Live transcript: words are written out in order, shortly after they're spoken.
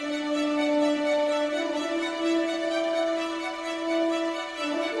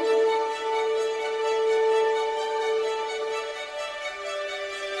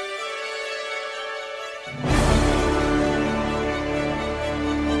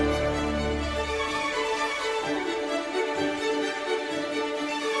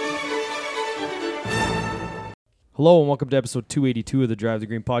Hello and welcome to episode 282 of the Drive the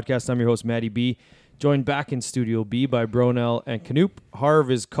Green podcast. I'm your host, Matty B, joined back in Studio B by Bronell and Canoop. Harv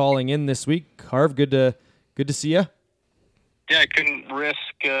is calling in this week. Harv, good to see you. Yeah, I couldn't risk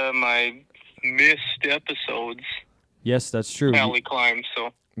my missed episodes. Yes, that's true. Valley climb, so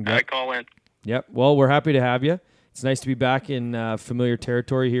I call in. Yep. Well, we're happy to have you. It's nice to be back in familiar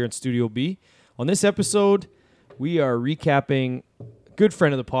territory here in Studio B. On this episode, we are recapping a good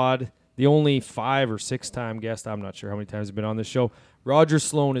friend of the pod, the only 5 or 6 time guest. I'm not sure how many times he's been on this show. Roger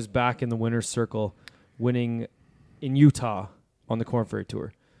Sloan is back in the winner's circle, winning in Utah on the Corn Ferry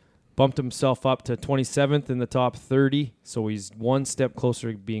Tour. Bumped himself up to 27th in the top 30, so he's one step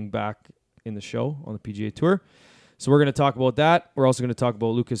closer to being back in the show on the PGA Tour. So we're going to talk about that. We're also going to talk about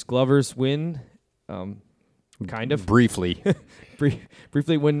Lucas Glover's win, kind of. Briefly.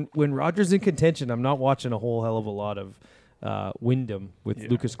 Briefly, when Roger's in contention, I'm not watching a whole hell of a lot of Wyndham with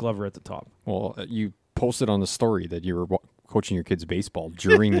Lucas Glover at the top. Well, you posted on the story that you were coaching your kids baseball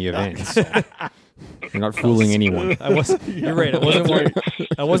during the event. So you're not fooling anyone. You're right.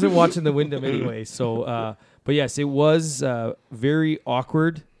 I wasn't watching the Wyndham anyway. So, but yes, it was very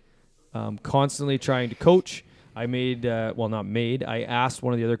awkward. Constantly trying to coach. I asked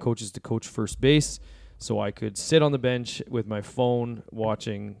one of the other coaches to coach first base so I could sit on the bench with my phone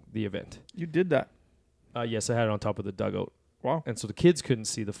watching the event. You did that? Yes, I had it on top of the dugout. Wow. And so the kids couldn't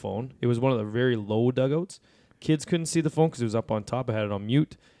see the phone. It was one of the very low dugouts. Kids couldn't see the phone because it was up on top. I had it on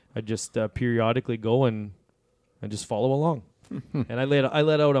mute. I just periodically go and just follow along. And I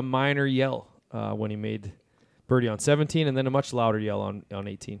let out a minor yell when he made birdie on 17 and then a much louder yell on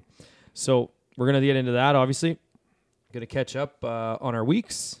 18. So we're going to get into that, obviously. Going to catch up on our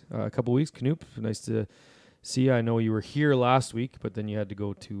weeks, a couple weeks. Canoop, nice to see you. I know you were here last week, but then you had to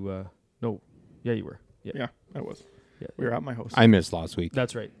go to you were. Yeah, I was. Yeah. We were at my house. I missed last week.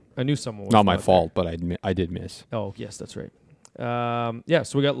 That's right. I knew someone was not my there. fault, but I did miss. Oh, yes, that's right. So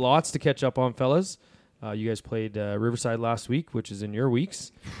we got lots to catch up on, fellas. You guys played Riverside last week, which is in your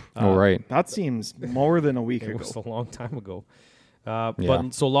weeks. All right. That seems more than a week It ago. was a long time ago.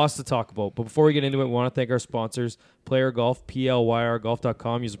 But so lots to talk about. But before we get into it, we want to thank our sponsors, Player Golf,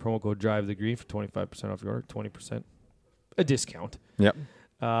 PLYRGolf.com. Use the promo code DriveTheGreen for 25% off your order, 20% a discount. Yep.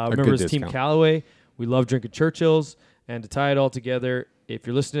 Remember, it's Team Callaway. We love drinking Churchills. And to tie it all together, if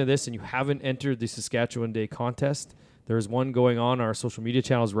you're listening to this and you haven't entered the Saskatchewan Day contest, there's one going on our social media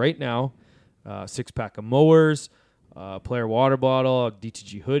channels right now. 6-pack of mowers, Player water bottle, a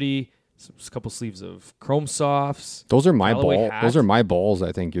DTG hoodie, a couple sleeves of Chrome Softs. Those are my Callaway balls. hat. Those are my balls.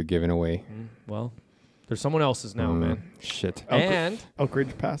 I think you're giving away. Well, there's someone else's now, man. Shit. And Elk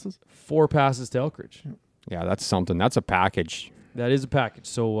Ridge passes? 4 passes to Elkridge. Yeah, that's something. That's a package. That is a package.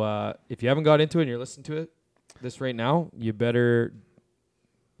 So if you haven't got into it and you're listening to this right now, you better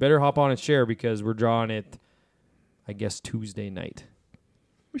hop on and share because we're drawing it, I guess, Tuesday night.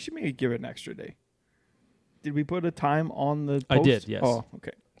 We should maybe give it an extra day. Did we put a time on the post? I did, yes. Oh,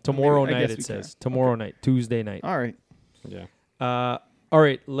 okay. Tomorrow Maybe- I night, guess it we says. can. Tomorrow night, Tuesday night. All right. Yeah. All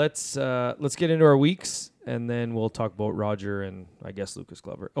right, let's get into our weeks, and then we'll talk about Roger and, I guess, Lucas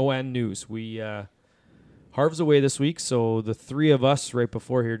Glover. Oh, and news. Harv's away this week, so the 3 of us right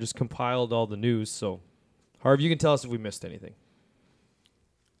before here just compiled all the news. So, Harv, you can tell us if we missed anything.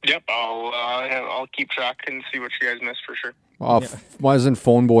 Yep, I'll keep track and see what you guys missed for sure. Why doesn't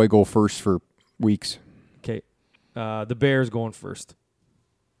Phone Boy go first for weeks? Okay, the Bears going first.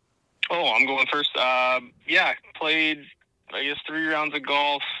 Oh, I'm going first. Played, I guess, 3 rounds of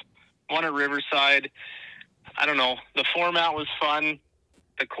golf, one at Riverside. I don't know. The format was fun.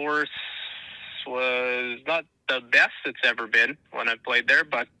 The course was not the best it's ever been when I played there,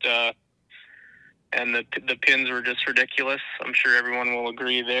 but and the pins were just ridiculous. I'm sure everyone will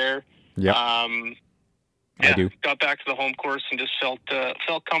agree there. Yeah. I do. Got back to the home course and just felt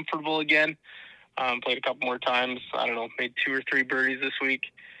comfortable again. Played a couple more times. I don't know, made 2 or 3 birdies this week.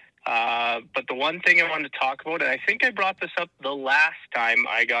 But the one thing I wanted to talk about, and I think I brought this up the last time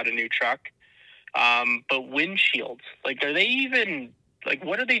I got a new truck, but windshields. Like, are they even, like,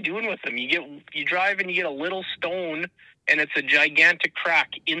 what are they doing with them? You drive and you get a little stone, and it's a gigantic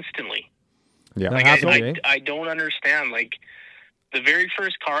crack instantly. Yeah. That Like, happens, I don't understand. Like, the very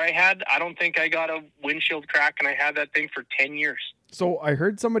first car I had, I don't think I got a windshield crack, and I had that thing for 10 years. So I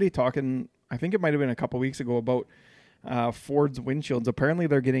heard somebody talking, I think it might have been a couple weeks ago, about Ford's windshields. Apparently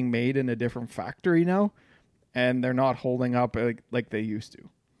they're getting made in a different factory now, and they're not holding up like they used to.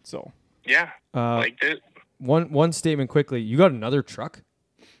 So Yeah. Like this. One statement quickly. You got another truck?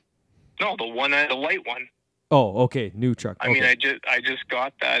 No, the white one. Oh, okay. New truck. I mean, I just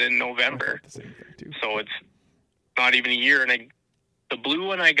got that in November, the same thing too. so it's not even a year. And the blue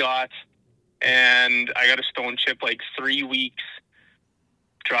one I got, and I got a stone chip like 3 weeks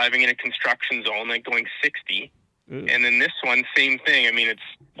driving in a construction zone, like going 60. Ugh. And then this one, same thing. I mean, it's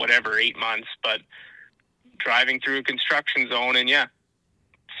whatever, 8 months, but driving through a construction zone and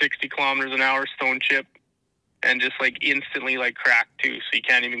 60 kilometers an hour stone chip and just like instantly like cracked too. So you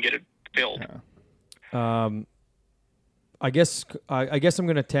can't even get it filled. Yeah. I guess I'm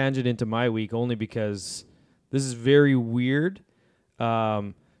going to tangent into my week only because this is very weird.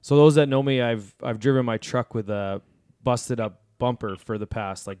 So those that know me, I've driven my truck with a busted up bumper for the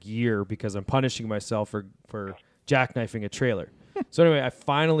past like year because I'm punishing myself for jackknifing a trailer. So anyway, I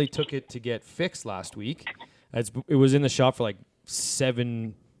finally took it to get fixed last week. It was in the shop for like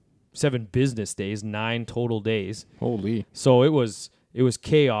seven business days, 9 total days. Holy. So it was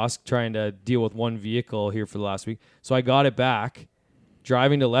chaos trying to deal with one vehicle here for the last week. So I got it back,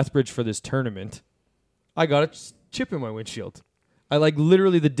 driving to Lethbridge for this tournament. I got a chip in my windshield. I like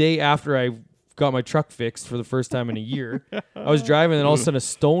literally the day after I got my truck fixed for the first time in a year. I was driving and all of a sudden a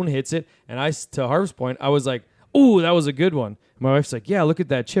stone hits it. And to Harv's point, I was like, "Ooh, that was a good one." My wife's like, "Yeah, look at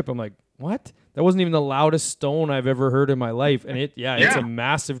that chip." I'm like, "What? That wasn't even the loudest stone I've ever heard in my life." And it's a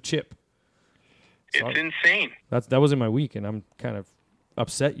massive chip. So It's insane. that was in my week, and I'm kind of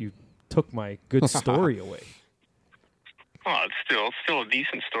upset you took my good story away. Oh, it's still a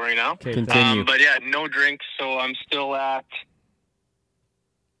decent story now. Okay, Continue. But no drinks, so I'm still at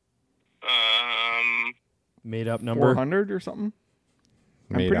made up number. 400 or something.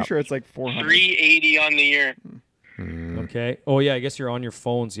 I'm Made pretty up. sure it's like 400. 380 on the year. Okay. Oh yeah, I guess you're on your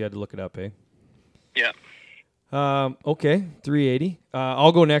phone, so you had to look it up, eh? Yeah. Okay, 380.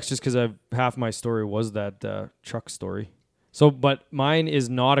 I'll go next just because half my story was that truck story. So, but mine is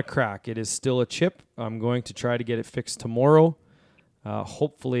not a crack. It is still a chip. I'm going to try to get it fixed tomorrow.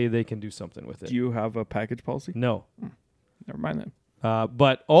 Hopefully, they can do something with it. Do you have a package policy? No. Never mind then.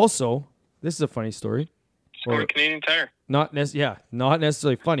 But also, this is a funny story. Just go to Canadian Tire. Not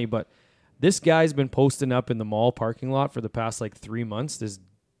necessarily funny, but this guy's been posting up in the mall parking lot for the past like 3 months. This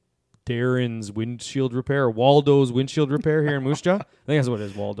Darren's windshield repair, or Waldo's windshield repair here in Moose Jaw. I think that's what it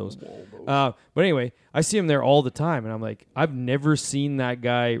is, Waldo's. But anyway, I see him there all the time, and I'm like, I've never seen that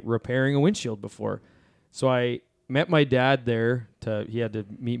guy repairing a windshield before. So I met my dad there. He had to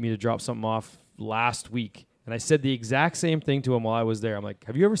meet me to drop something off last week, and I said the exact same thing to him while I was there. I'm like,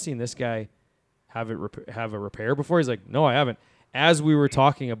 have you ever seen this guy have a repair before? He's like, no, I haven't. As we were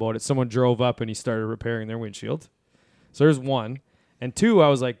talking about it, someone drove up and he started repairing their windshield. So there's one. And two, I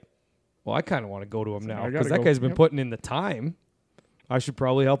was like, well, I kind of want to go to him now I because gotta that go. guy's been Yep. putting in the time. I should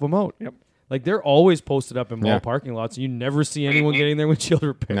probably help him out. Yep. Like they're always posted up in mall Yeah. parking lots, and you never see anyone getting their windshield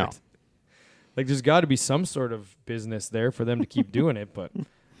repaired. No. Like there's got to be some sort of business there for them to keep doing it, but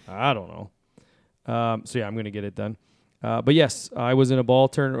I don't know. So yeah, I'm going to get it done. But yes, I was in a ball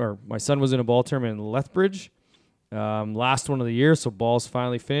tournament, or my son was in a ball tournament in Lethbridge. Last one of the year, so ball's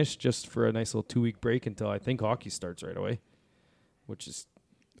finally finished just for a nice little 2-week break until I think hockey starts right away, which is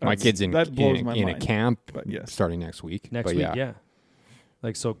My kid's that blows my in a mind. camp But yes. starting next week. next But week, yeah.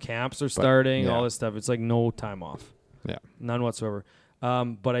 Like so camps are starting, yeah. all this stuff. It's like no time off. Yeah. None whatsoever.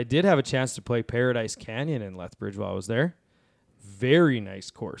 But I did have a chance to play Paradise Canyon in Lethbridge while I was there. Very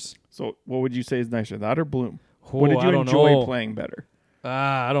nice course. So what would you say is nicer, that or Bloom? Oh, What did I you don't enjoy know. playing better?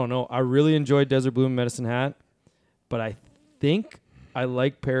 I don't know. I really enjoyed Desert Bloom Medicine Hat, but I think I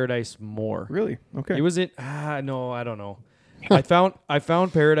like Paradise more. Really? Okay. It was it. No, I don't know. I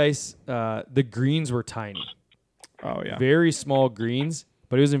found Paradise. The greens were tiny, Oh yeah. very small greens,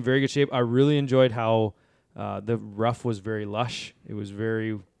 but it was in very good shape. I really enjoyed how the rough was very lush. It was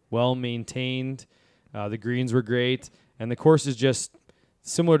very well maintained. The greens were great, and the course is just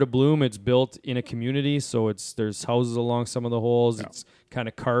similar to Bloom. It's built in a community, so there's houses along some of the holes. Yeah. It's kind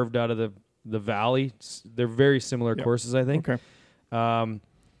of carved out of the valley. They're very similar Yep. courses, I think. Okay.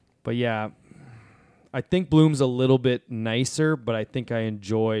 But yeah, I think Bloom's a little bit nicer, but I think I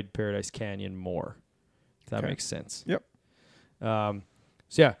enjoyed Paradise Canyon more. If that Okay. makes sense. Yep. So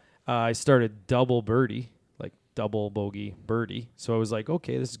yeah, I started double birdie, like double bogey birdie. So I was like,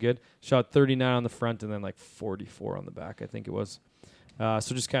 okay, this is good. Shot 39 on the front and then like 44 on the back, I think it was. So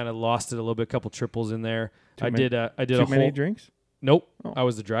just kind of lost it a little bit, a couple triples in there. I did a Too many whole. drinks? Nope, Oh. I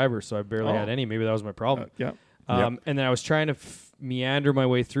was the driver, so I barely Oh. had any. Maybe that was my problem. Yeah. And then I was trying to meander my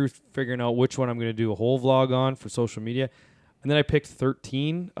way through, figuring out which one I'm going to do a whole vlog on for social media. And then I picked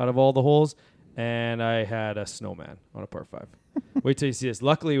 13 out of all the holes, and I had a snowman on a par 5. Wait till you see this.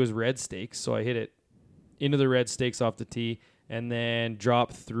 Luckily, it was red stakes, so I hit it into the red stakes off the tee, and then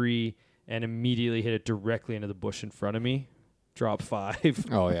dropped 3 and immediately hit it directly into the bush in front of me. Drop 5.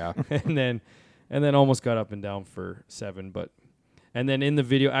 Oh yeah. and then almost got up and down for 7, but And then in the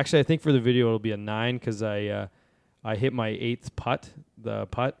video, actually, I think for the video it'll be a 9 because I hit my 8th putt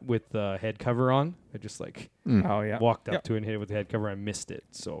with the head cover on. I just Oh yeah. walked up Yep. to it and hit it with the head cover. I missed it,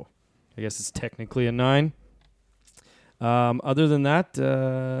 so I guess it's technically a 9. Other than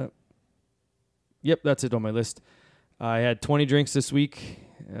that, yep, that's it on my list. I had 20 drinks this week,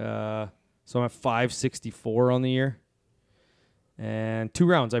 so I'm at 564 on the year. And 2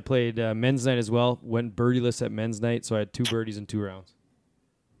 rounds. I played men's night as well. Went birdieless at men's night, so I had 2 birdies in 2 rounds.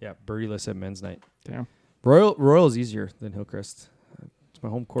 Yeah, birdieless at men's night. Damn. Royal is easier than Hillcrest. It's my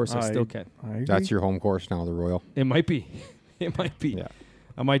home course. I I- still can. I agree. That's your home course now, the Royal. It might be. It might be. Yeah.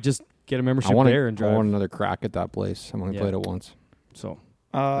 I might just get a I membership want there and drive. another crack at that place. I've only Yeah. played it once. So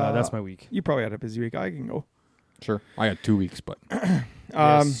That's that's my week. You probably had a busy week. I can go. Sure. I got 2 weeks, but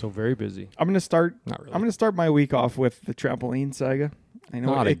Yes, so very busy. I'm gonna start. not really. I'm gonna start my week off with the trampoline saga. I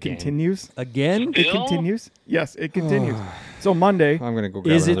know Not it again. continues. Again? It Still? continues. Yes, it continues. So Monday. I'm going to go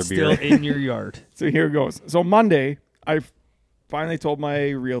grab Is another it still beer. in your yard? So here it goes. So Monday, I finally told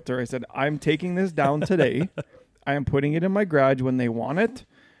my realtor, I said, I'm taking this down today. I am putting it in my garage when they want it.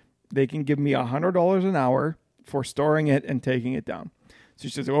 They can give me $100 an hour for storing it and taking it down. So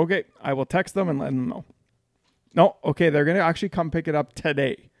she says, okay, I will text them and let them know. No, okay, they're going to actually come pick it up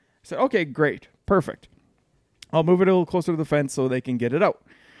today. I said, okay, great, perfect. I'll move it a little closer to the fence so they can get it out.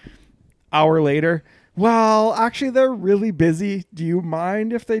 Hour later, well, actually, they're really busy. Do you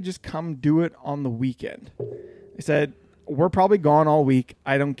mind if they just come do it on the weekend? I said, we're probably gone all week.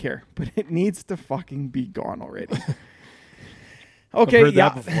 I don't care, but it needs to fucking be gone already. Okay, heard yeah,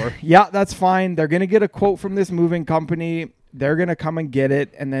 that before. yeah, that's fine. They're gonna get a quote from this moving company. They're gonna come and get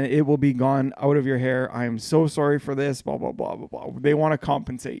it, and then it will be gone out of your hair. I am so sorry for this. Blah blah blah blah blah. They want to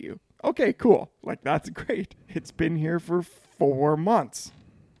compensate you. Okay, cool. Like that's great. It's been here for 4 months.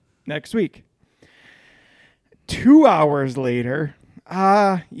 Next week. 2 hours later,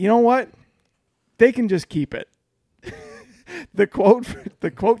 you know what? They can just keep it. The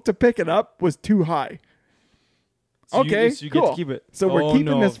quote to pick it up was too high. So Okay, so you cool. get to keep it. So we're Oh, keeping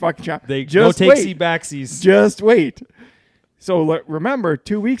no. this fucking shop. They Just no wait. takesy backsies. Just wait. So remember,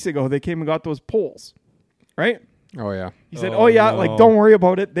 2 weeks ago they came and got those poles, right? Oh, yeah. He said, Oh, "Oh yeah, no. like don't worry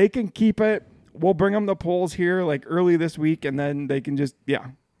about it. They can keep it. We'll bring them the poles here like early this week, and then they can just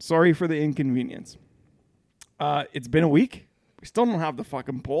Sorry for the inconvenience. It's been a week. We still don't have the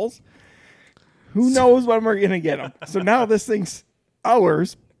fucking poles. Who knows when we're gonna get them? So now this thing's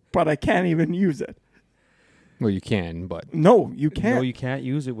ours, but I can't even use it. Well, you can, but No, you can't. No, you can't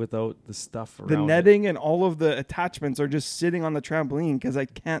use it without the stuff around The it. netting and all of the attachments are just sitting on the trampoline because I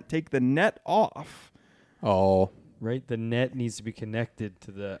can't take the net off. oh, Right? The net needs to be connected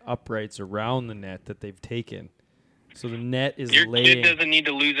to the uprights around the net that they've taken. So the net is Your laying. kid doesn't need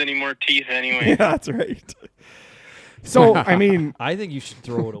to lose any more teeth anyway. Yeah, that's right. So I mean, I think you should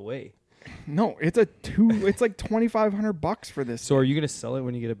throw it away. no, it's like $2,500 for this. So are you going to sell it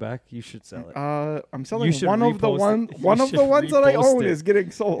when you get it back? You should sell it. I'm selling should one of the repost it. one You of the should ones that I repost own it. is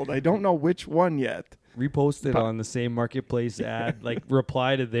getting sold. I don't know which one yet. Repost it on the same marketplace ad. Like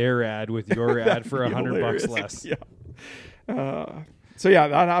reply to their ad with your ad for $100 Hilarious. less. Yeah. So yeah,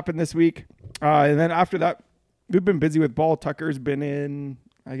 that happened this week, and then after that, we've been busy with ball. Tucker's been in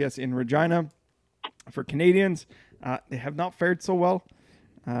Regina for Canadians. They have not fared so well.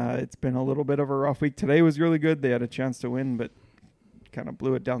 It's been a little bit of a rough week. Today was really good. They had a chance to win, but kind of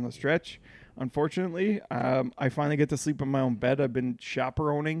blew it down the stretch. Unfortunately, I finally get to sleep in my own bed. I've been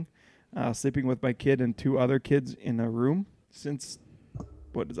chaperoning, sleeping with my kid and 2 other kids in a room since,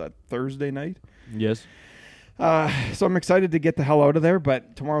 Thursday night? Yes. So I'm excited to get the hell out of there,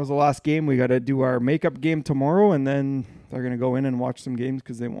 but tomorrow's the last game. We got to do our makeup game tomorrow, and then they're going to go in and watch some games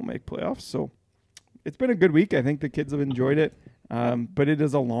because they won't make playoffs. So it's been a good week. I think the kids have enjoyed it, but it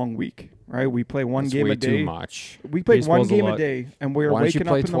is a long week, right? We play one that's game way a day. too much. We play one Baseball's a game a lot. day, and we're Why don't you waking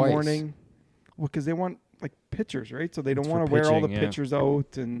up play in the twice? morning. Well, because they want like pitchers, right? So they don't It's want for to wear all the pitching, yeah. pitchers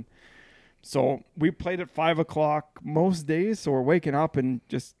out, and so we played at 5:00 most days. So we're waking up and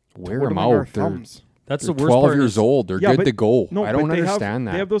just Wear twiddling them our out. They're thumbs. That's They're the worst 12 part. years is- old. They're Yeah, good but- to go. No, I don't but understand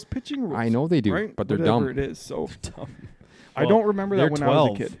They that. have those pitching rules. I know they do, right? but they're Whatever dumb. it is. So Dumb. I Well, don't remember they're that when 12.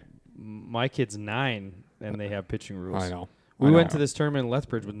 I was a kid. My kid's 9, and they have pitching rules. I know. We I went know. to this tournament in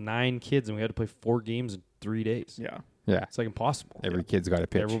Lethbridge with 9 kids, and we had to play 4 games in 3 days. Yeah. Yeah. It's like impossible. Every kid's got a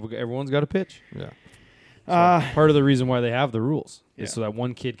pitch. Everyone's got to pitch. Yeah. So part of the reason why they have the rules Yeah. is so that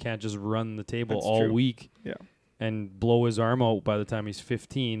one kid can't just run the table That's all true. week Yeah. and blow his arm out by the time he's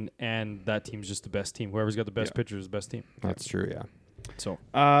 15, and that team's just the best team. Whoever's got the best Yeah. pitcher is the best team. That's true, yeah. So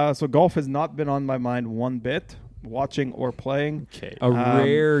So golf has not been on my mind one bit, watching or playing. Okay. a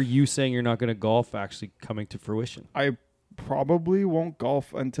rare you saying you're not going to golf actually coming to fruition. I probably won't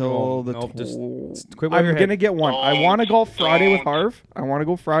golf until the. nope, just quit while I'm you're gonna ahead. get one. I want to golf Friday with Don't. Harv. I want to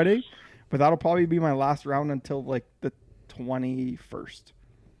go Friday, but that'll probably be my last round until like the 21st,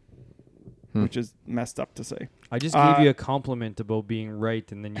 which is messed up to say. I just gave you a compliment about being right,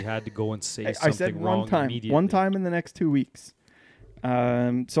 and then you had to go and say I something said wrong one time. immediately. One time in the next 2 weeks.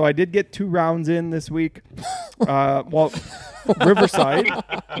 So I did get 2 rounds in this week. Well, Riverside.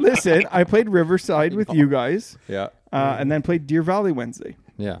 Listen, I played Riverside with you guys, Yeah. and then played Deer Valley Wednesday.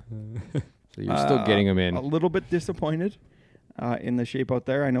 Yeah. So you're still getting them in. A little bit disappointed in the shape out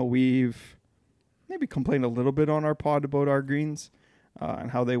there. I know we've maybe complained a little bit on our pod about our greens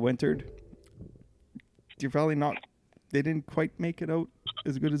and how they wintered. Deer Valley they didn't quite make it out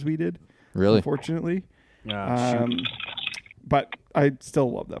as good as we did, Really? unfortunately. Ah, shoot. But I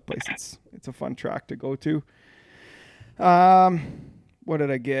still love that place. It's a fun track to go to. What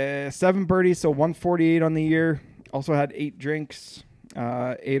did I get? 7 birdies, so 148 on the year. Also had 8 drinks.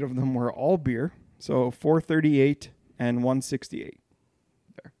 8 of them were all beer, so 438 and 168.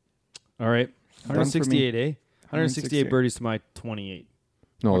 All right. Done for me. 168, eh? 168 168 birdies to my 28.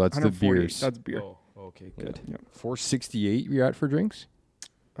 No, that's the 148, beers. That's beer. Oh, okay, good. 468 you're at for drinks?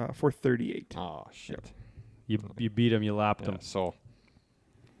 438. Oh, shit. You beat him, you lapped Yeah, him. so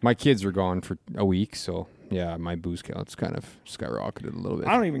my kids were gone for a week, so yeah, my booze count's kind of skyrocketed a little bit.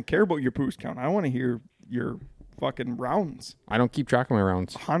 I don't even care about your boost count. I want to hear your fucking rounds. I don't keep track of my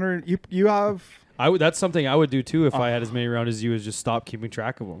rounds. 100. You have That's something I would do too if I had as many rounds as you, is just stop keeping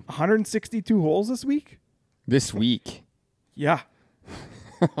track of them. 162 holes this week. This week. Yeah,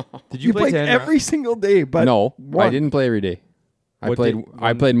 Did you play played 10 every single day, but No, I one. didn't play every day. I What played. day?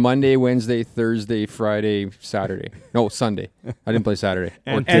 I played Monday, Wednesday, Thursday, Friday, Saturday. No, Sunday. I didn't play Saturday.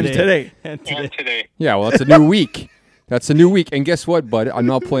 And And today. And And today. today. Yeah, well, that's a new week. That's a new week. And guess what, bud? I'm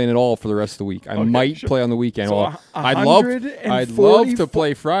not playing at all for the rest of the week. I might sure. play on the weekend. So Well, I'd love to 144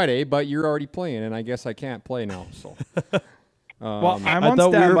 play Friday, but you're already playing, and I guess I can't play now. So Well, I'm I on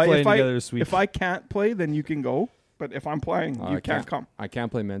thought we were standby. playing together this week. If I can't play, then you can go. But if I'm playing, you I can't come. I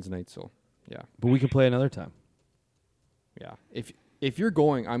can't play men's night. So yeah, But we can play another time. yeah. If you're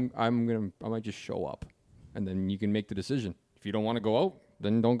going, I might just show up, and then you can make the decision. If you don't want to go out,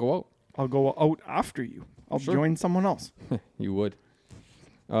 then don't go out. I'll go out after you. I'll Sure. join someone else. You would.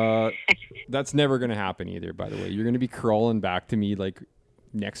 That's never going to happen either, by the way. You're going to be crawling back to me like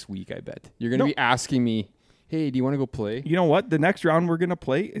next week, I bet. You're going to No. be asking me, hey, do you want to go play? You know what? The next round we're gonna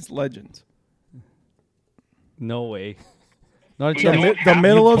play is Legends. No way. Not a We chance. don't the have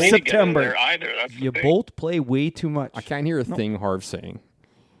middle to of play together September. there either. That's the You thing. both play way too much. I can't hear a thing Harv's saying.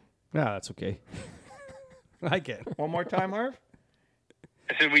 Nah, that's okay. I get it. One more time, Harv.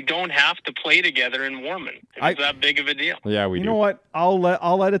 I said we don't have to play together in Warman. I- It's that big of a deal. Yeah, we You do. know what? I'll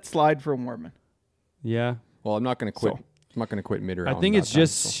let it slide for Mormon. Yeah. Well, I'm not going to quit. So- I'm not going to quit mid-round. I think that it's time,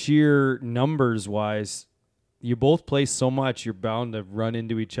 just so. sheer numbers wise. You both play so much, you're bound to run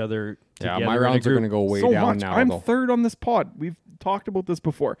into each other. Yeah, together my in a rounds are group. going to go way So down much. now, I'm though. third on this pod. We've talked about this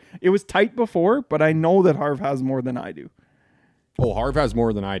before. It was tight before, but I know that Harv has more than I do. Oh, Harv has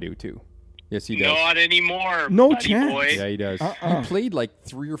more than I do, too. Yes, he does. Not anymore. No buddy chance. Boy. Yeah, he does. Uh-uh. He played like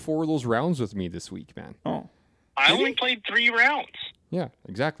 3 or 4 of those rounds with me this week, man. Oh, I only played 3 rounds. Yeah,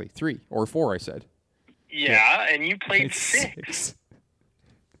 exactly. 3 or 4, I said. Yeah, and you played It's 6.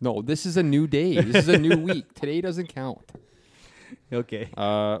 No, this is a new day. This is a new week. Today doesn't count. Okay.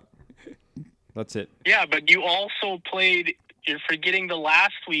 That's it. Yeah, but you also played. You're forgetting the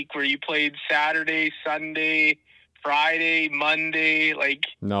last week where you played Saturday, Sunday, Friday, Monday. Like,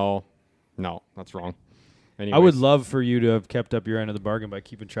 No, that's wrong. I would Anyways, love for you to have kept up your end of the bargain by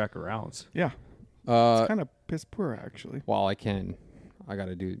keeping track of rounds. yeah. Uh, It's kind of piss poor, actually. well, I can. I got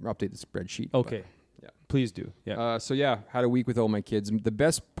to update the spreadsheet. but- Okay. Yeah. Please do. Yeah. So yeah, had a week with all my kids. The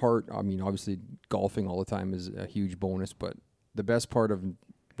best part, I mean, obviously golfing all the time is a huge bonus, but the best part of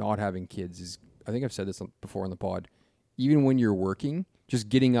not having kids is, I think I've said this before on the pod, even when you're working, just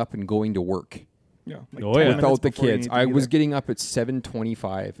getting up and going to work Yeah. Like Oh, 10 yeah. minutes without the before you kids. need to I be was there. getting up at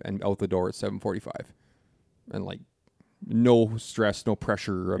 7:25 and out the door at 7:45, and like no stress, no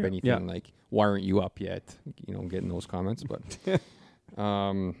pressure of anything. Yeah. Like, why aren't you up yet? You know, getting those comments, but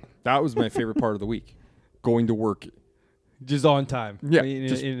that was my favorite part of the week, going to work. Just on time. Yeah, In,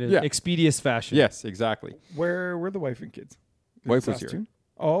 just- in yeah. an expeditious fashion. Yes, exactly. Where were the wife and kids? Wife was Saskatoon? here.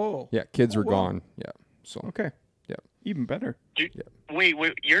 Oh. Yeah, kids were wow. gone. Yeah, so Okay. Yeah. Even better. wait,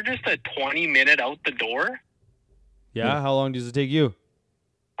 you're just a 20-minute out the door? Yeah. How long does it take you?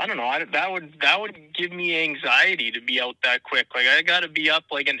 I don't know. That would give me anxiety to be out that quick. Like, I got to be up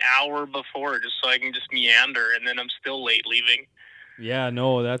like an hour before just so I can just meander, and then I'm still late leaving. Yeah.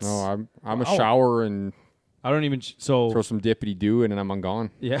 No, that's. no, I'm a Wow. shower and I don't even Throw some dippity doo, and then I'm gone.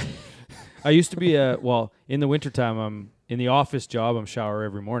 Yeah. I used to be in the wintertime, I'm in the office job, I'm shower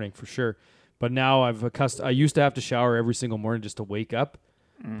every morning for sure. But now I used to have to shower every single morning just to wake up.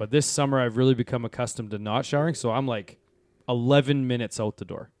 But this summer I've really become accustomed to not showering, so I'm like 11 minutes out the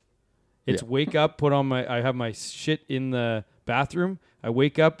door. It's wake up, I have my shit in the bathroom. I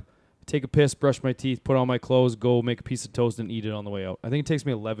wake up, take a piss, brush my teeth, put on my clothes, go make a piece of toast and eat it on the way out. I think it takes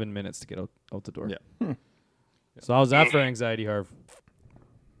me 11 minutes to get out the door. Yeah. So how's that for anxiety, Harv?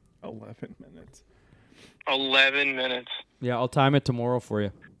 11 minutes. 11 minutes. Yeah, I'll time it tomorrow for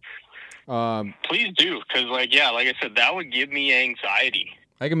you. Please do, because like I said, that would give me anxiety.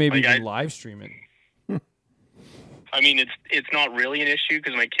 I can maybe even live stream it. I mean, it's not really an issue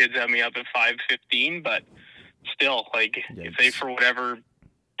because my kids have me up at 5:15, but still, like, if they for whatever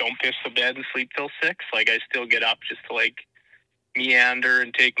don't piss the bed and sleep till 6, like, I still get up just to like meander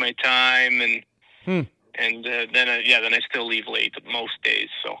and take my time and then I still leave late most days.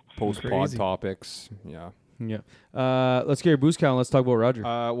 So Post pod topics. Yeah. Let's get your boost count. Let's talk about Roger.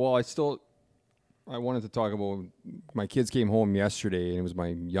 Well, I wanted to talk about my kids came home yesterday, and it was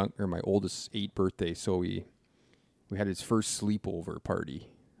my oldest 8th birthday. So we had his first sleepover party.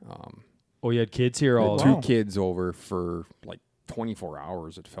 You had kids here all two kids over for like 24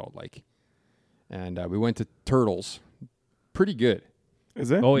 hours. It felt like, and we went to Turtles. Pretty good.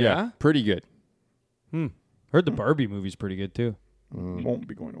 Is it? Oh yeah, pretty good. Heard the Barbie movie's pretty good too. Won't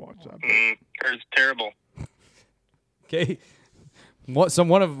be going to watch that. it's terrible. Okay.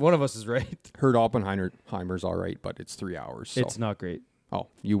 One of us is right. Heard Oppenheimer's all right, but it's 3 hours. So. It's not great. Oh,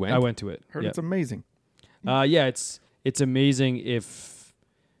 you went? I went to it. Heard it's amazing. It's amazing if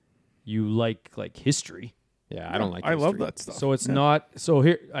you like history. Yeah, I don't like I history. love that stuff. So it's not. So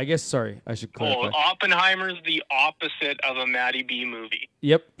here, I guess. Sorry, I should clarify. Well, Oppenheimer's the opposite of a Maddie B movie.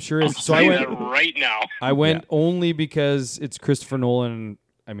 Yep, sure is. So I went that right now. I went only because it's Christopher Nolan.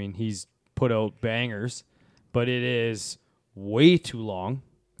 I mean, he's put out bangers, but it is way too long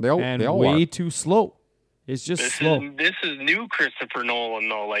They all way are. too slow. It's just slow. This is new Christopher Nolan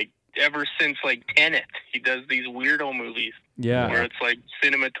though. Like ever since like Tenet, he does these weirdo movies. Yeah. Where it's like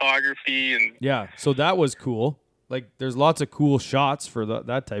cinematography and Yeah, so that was cool. Like, there's lots of cool shots for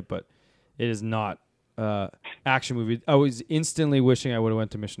that type, but it is not action movie. I was instantly wishing I would have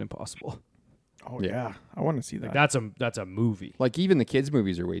went to Mission Impossible. Oh yeah, I want to see that. That's a movie. Like even the kids'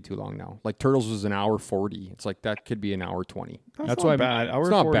 movies are way too long now. Like Turtles was an hour 40. It's like that could be an hour 20. That's not why bad. Hour It's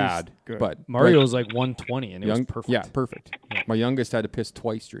not 40 is bad, good. but Mario's like 120, and it was perfect. Yeah, perfect. My youngest had to piss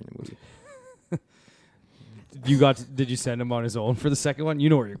twice during the movie. Did you send him on his own for the second one? You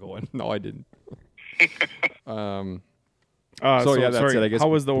know where you're going. No, I didn't. so yeah, that's sorry, it. I guess how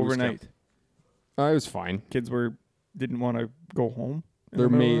was the boost overnight? It was fine. Kids didn't want to go home. There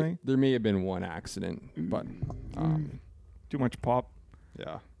may have been one accident, but Too much pop.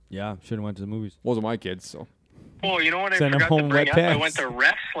 yeah, Yeah, should have went to the movies. wasn't my kids. So oh, you know what Send 'em I forgot to home bring wet up? I pants. went to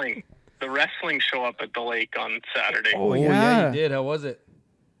wrestling. The wrestling show up at the lake on Saturday. Oh, yeah. you did. How was it?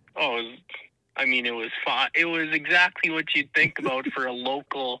 Oh, it was fun. It was exactly what you'd think about for a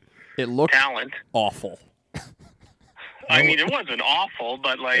local it looked talent. awful. I mean, it wasn't awful,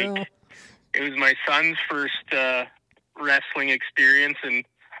 but like it was my son's first wrestling experience, and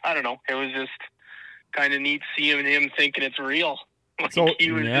I don't know. It was just kind of neat seeing him thinking it's real. Like So-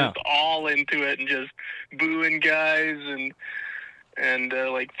 he was just all into it and just booing guys and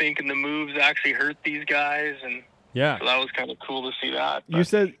like thinking the moves actually hurt these guys, and Yeah. so that was kind of cool to see that. You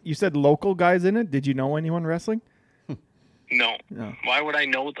said local guys in it. Did you know anyone wrestling? No. No. Why would I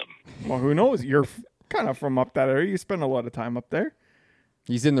know them? Well, who knows? You're kind of from up that area. You spend a lot of time up there.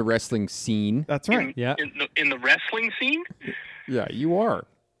 He's in the wrestling scene. That's right. Yeah. In the wrestling scene? Yeah, you are.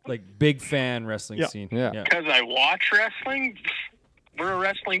 Like, big fan wrestling Yeah. scene. Yeah. Because I watch wrestling? We're a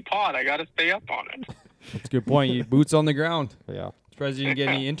wrestling pod. I got to stay up on it. That's a good point. You boots on the ground. Yeah. Surprised you didn't get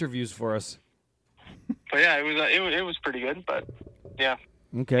any interviews for us. But yeah, it was pretty good. But yeah,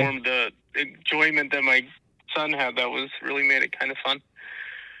 Okay. the enjoyment that my son had, that was really made it kind of fun.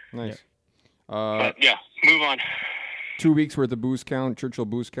 Nice. But yeah, move on. 2 weeks worth of boost count, Churchill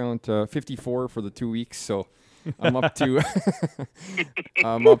boost count, 54 for the 2 weeks. So I'm up to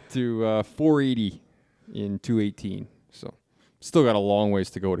 480 in 218. So still got a long ways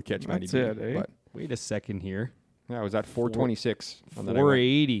to go to catch Matty That's B. it, eh? But Wait a second here. yeah, I was at 426. and then I went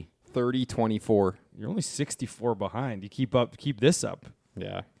 480. 30-24. You're only 64 behind. You keep this up.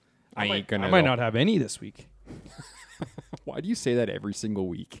 Yeah. I ain't gonna. I might though. not have any this week. Why do you say that every single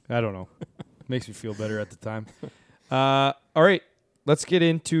week? I don't know. Makes me feel better at the time. All right, let's get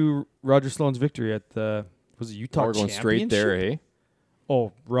into Roger Sloan's victory at the Utah We're going straight there, Championship? eh?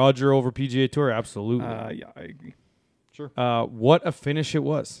 Oh, Roger over PGA Tour, absolutely. Yeah, I agree. What a finish it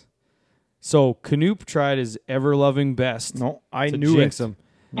was. So Knoop tried his ever-loving best. No, I to knew jinx it. him.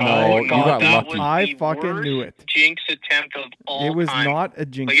 No, you got that lucky. was I the fucking worst knew it. Jinx attempt of all It was time. not a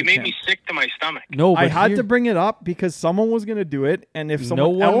jinx Like, it made attempt. me sick to my stomach. No, but I had here- to bring it up because someone was going to do it, and if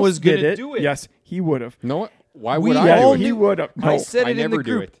someone one else was gonna did do it. yes, he would have. No, why We would all I do knew- it? He would have. I No, said I it in never the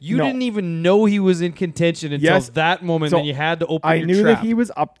do group. it. You No. didn't even know he was in contention until Yes. that moment. So, Then you had to open I your knew trap. that he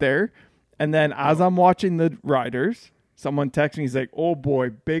was up there, and then as I'm watching the riders, someone texts me. He's like, "Oh boy,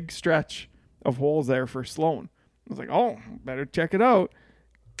 big stretch of holes there for Sloan." I was like, "Oh, better check it out."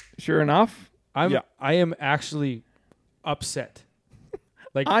 Sure enough, yeah. I am actually upset.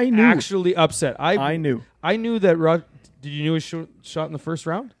 Like I knew. actually upset. I knew. I knew that Rod. Did you know he shot in the first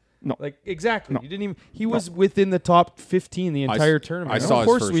round? No. Like exactly. No. You didn't even. He was within the top 15 the entire tournament. I Of saw his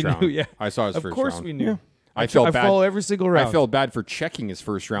course first we round. knew. Yeah. I saw his Of first course round. we knew. Yeah. I felt I bad. follow every single round. I felt bad for checking his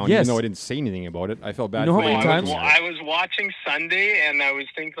first round, Yes. even though I didn't say anything about it. I felt bad. You know for how many not times- looking Well, at it. I was watching Sunday, and I was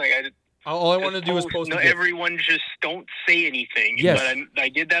thinking, like, All I wanted to do was post no, a GIF. everyone just don't say anything. Yes. But I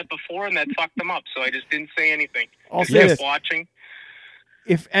did that before, and that fucked them up, so I just didn't say anything. I'll Just say kept this. watching.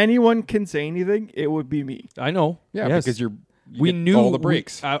 If anyone can say anything, it would be me. I know. Yeah, Yes. because you we get knew all the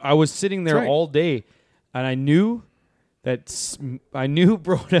breaks. I was sitting there That's right. all day, and I knew that I knew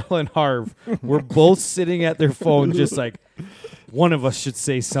Brodell and Harv were both sitting at their phone, just like one of us should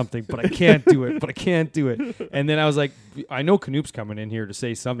say something, but I can't do it. But I can't do it. And then I was like, I know Knoop's coming in here to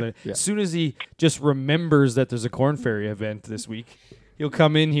say something. Yeah. As soon as he just remembers that there's a Corn Ferry event this week, he'll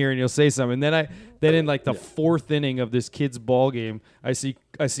come in here and he'll say something. And then in like the fourth inning of this kid's ball game, I see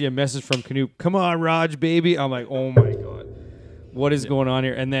a message from Knoop. Come on, Raj, baby. I'm like, oh my god, what is going on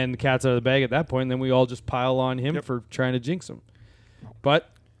here? And then the cat's out of the bag at that point. And then we all just pile on him for trying to jinx him. But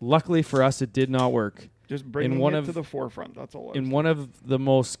luckily for us, it did not work. Just bringing one it of- to the forefront. That's all. In one of the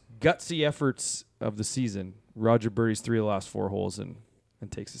most gutsy efforts of the season, Roger birdies 3 of the last 4 holes and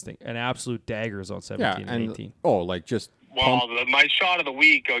takes this thing. An absolute daggers on 17 yeah, and and 18. like just Well, my shot of the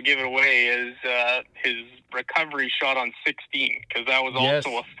week, I'll give it away, is his recovery shot on 16, because that was Yes.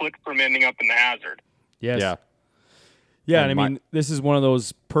 also a foot from ending up in the hazard. Yes. yeah. Yeah, And and I mean, this is one of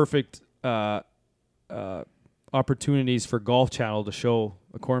those perfect opportunities for Golf Channel to show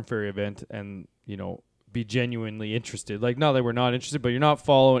a Corn Ferry event and, be genuinely interested. Like, not that we're not interested, but you're not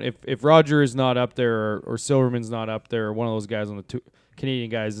following. If Roger is not up there or Silverman's not up there or one of those guys on the Canadian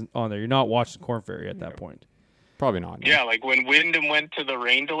guys on there, you're not watching Corn Ferry at that point. Probably not. no. Yeah, like when Wyndham went to the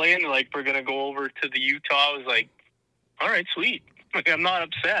rain delay and like, we're going to go over to the Utah, I was like, all right, sweet. Like, I'm not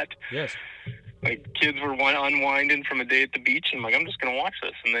upset. Yes. Like, kids were unwinding from a day at the beach, and I'm like, I'm just going to watch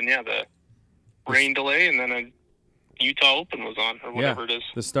this. And then, yeah, the rain delay, and then a Utah Open was on, or whatever it is.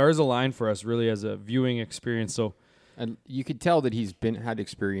 The stars aligned for us really as a viewing experience. So, And you could tell that he's had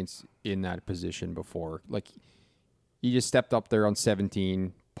experience in that position before. Like, he just stepped up there on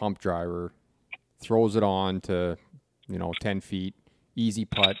 17, pump driver, throws it on to, 10 feet, easy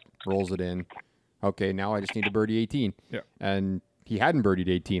putt, rolls it in. Okay, now I just need to birdie 18. Yeah. And he hadn't birdied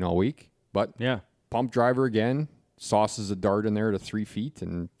 18 all week, but yeah, pump driver again, sauces a dart in there to 3 feet,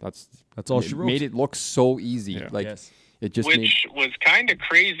 and that's all she wrote. Made it look so easy. Yeah. Like, yes. it just made... Which was kind of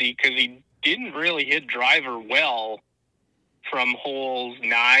crazy because he didn't really hit driver well from holes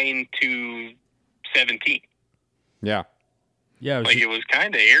 9 to 17. Yeah. Yeah, it was Like, it was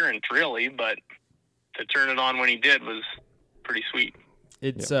kind of errant, really, but to turn it on when he did was pretty sweet.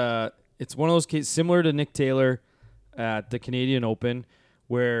 It's one of those cases similar to Nick Taylor at the Canadian Open,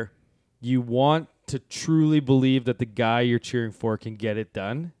 where you want to truly believe that the guy you're cheering for can get it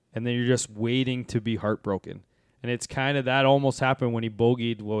done, and then you're just waiting to be heartbroken. And it's kind of that almost happened when he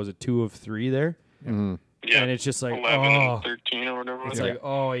bogeyed. What was it, 2 of 3 there? Mhm. Yeah, And it's just like, 11 oh, and 13 or whatever. it's like,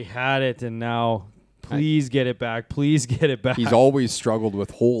 oh, he had it, and now please get it back. Please get it back. He's always struggled with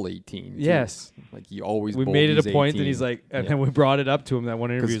hole 18. too. Yes. Like, he always We made it a bogeys point, 18. and he's like, and Yeah. then we brought it up to him that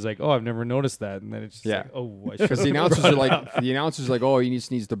one interview. 'Cause- He's like, oh, I've never noticed that. And then it's just Yeah. like, oh, I Because should the announcers are like, oh, he just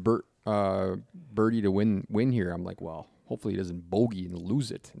needs to birdie to win here. I'm like, well, hopefully he doesn't bogey and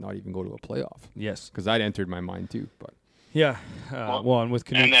lose it, not even go to a playoff. Yes. Because that entered my mind too. But Yeah. Well, and with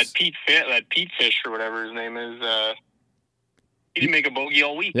Canucks. And that Pete Fish or whatever his name is, he didn't make a bogey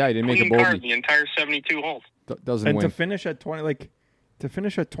all week. Yeah, he didn't make a Clean card bogey. the entire 72 holes. doesn't And win. to finish at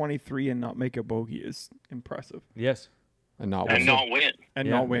 23 and not make a bogey is impressive. Yes. and not And win. not win. And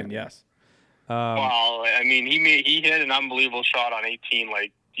Yeah. not win, yes. Well, I mean, he hit an unbelievable shot on 18.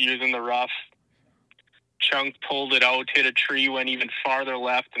 Like, he was in the rough. Chunk pulled it out, hit a tree, went even farther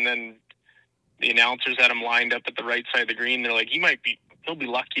left, and then the announcers had him lined up at the right side of the green. They're like, he might be he'll be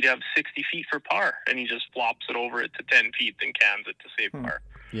lucky to have 60 feet for par, and he just flops it over it to 10 feet, then cans it to save par.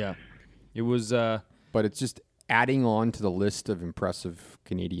 Yeah. It was But it's just adding on to the list of impressive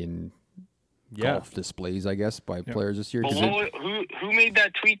Canadian golf displays, I guess, by players this year. But 'Cause who made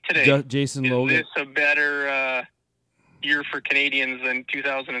that tweet today? Jason Is Logan. this a better year for Canadians than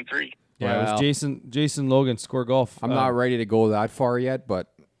 2003? Yeah, it Well- was Jason Logan, Score Golf. I'm not ready to go that far yet,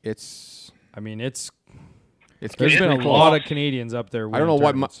 but it's I mean, there's getting been a pretty lot close. of Canadians up there. I don't know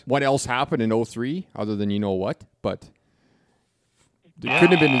winning what else happened in 03 other than you know what, but there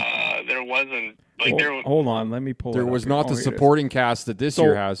couldn't have been. There wasn't. Like, Hold on, let me pull. There it up was here. not the Here it is. supporting cast that this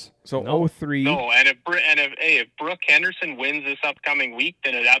year has. So No. 03. No, and if Brooke Henderson wins this upcoming week,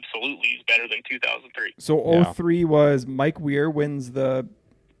 then it absolutely is better than 2003. So Yeah. 03 was Mike Weir wins the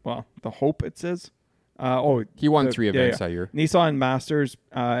Hope, it says. He won 3 events that year. Nissan Masters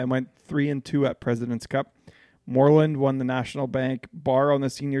and went 3-2 at President's Cup. Moreland won the National Bank. Barr on the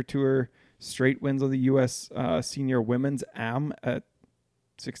Senior Tour. Straight wins on the U.S. Senior Women's AM at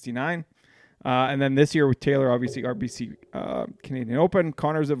 69. And then this year with Taylor, obviously RBC Canadian Open.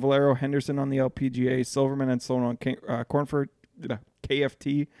 Connors at Valero. Henderson on the LPGA. Silverman and Sloan on Cornford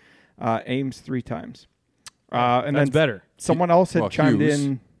KFT. Ames 3 times. And That's then better. someone else had chimed Hughes.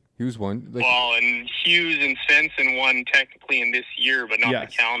 in. Hughes won. Well, and Hughes and Svensson won technically in this year, but not Yes.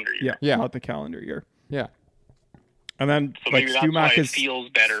 the calendar year. Yeah. Not the calendar year. Yeah. And then So like maybe that's why Stumac it is feels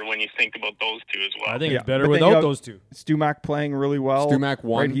better when you think about those two as well. I think Yeah, it's better but then you without have- those two. Stumac playing really well. Stumac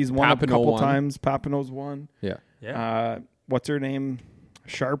won. Right? He's won a Papineau couple won. times. Papineau's won. Yeah. Yeah. What's her name?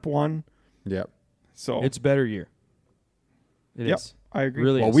 Sharp won. Yeah. So It's a better year. It is. yep, I agree.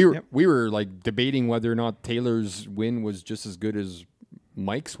 Really Well, is. we Yep. were like debating whether or not Taylor's win was just as good as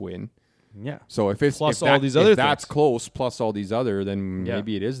Mike's win. Yeah. So if it's Plus if all these other if that's things. close, plus all these other, then Yeah.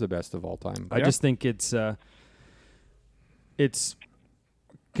 maybe it is the best of all time. I just think it's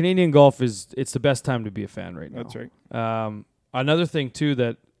Canadian golf it's the best time to be a fan right now. That's right. Another thing too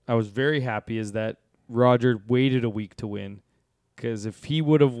that I was very happy is that Roger waited a week to win, because if he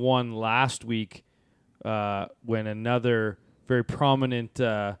would have won last week, when another very prominent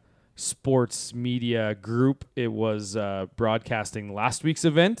sports media group it was broadcasting last week's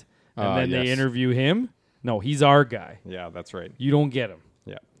event, and then they yes. interview him. No, he's our guy. Yeah, that's right. You don't get him.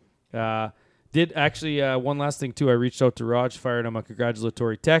 Yeah. Did actually one last thing too. I reached out to Raj, fired him a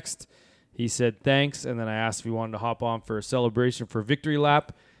congratulatory text. He said thanks, and then I asked if he wanted to hop on for a celebration for Victory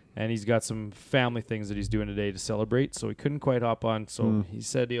Lap, and he's got some family things that he's doing today to celebrate, so he couldn't quite hop on. So he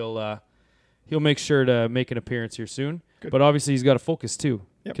said he'll make sure to make an appearance here soon. Good. But obviously he's got to focus too,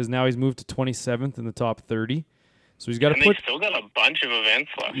 Yep. because now he's moved to 27th in the top 30. So he's got to And put. they still got a bunch of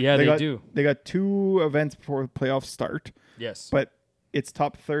events left. Yeah, they got, do. They got 2 events before the playoffs start, Yes. but it's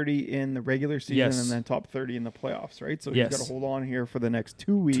top 30 in the regular season Yes. and then top 30 in the playoffs, right? So Yes. he's got to hold on here for the next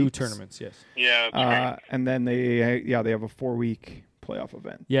 2 weeks. 2 tournaments. Yes. Yeah, that's right. And then they have a 4-week playoff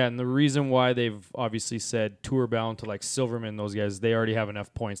event. Yeah, and the reason why they've obviously said tour bound to like Silverman, those guys, they already have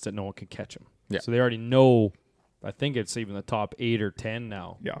enough points that no one can catch them. Yeah. So they already know. I think it's even the top 8 or 10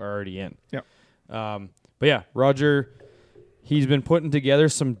 now Yeah. are already in. Yep. But yeah, Roger, he's been putting together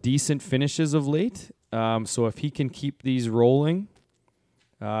some decent finishes of late. So if he can keep these rolling,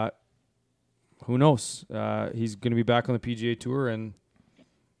 who knows? He's going to be back on the PGA Tour, and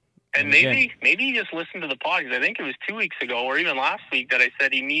And again- maybe he just listened to the pod, because I think it was 2 weeks ago or even last week that I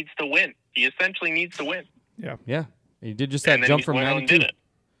said he needs to win. He essentially needs to win. Yeah. yeah, he did just And that then jump he from went out and 92. did it.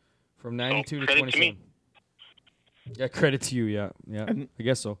 From 92 to credit to 27. me. Yeah, credit to you. Yeah, And- I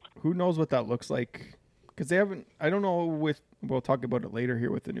guess so. Who knows what that looks like? Because they haven't. I don't know. We'll talk about it later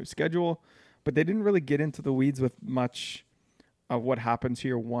here with the new schedule, but they didn't really get into the weeds with much of what happens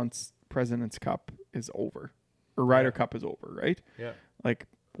here once President's Cup is over or Ryder Cup is over, right? Yeah. Like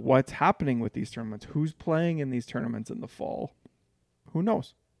what's happening with these tournaments? Who's playing in these tournaments in the fall? Who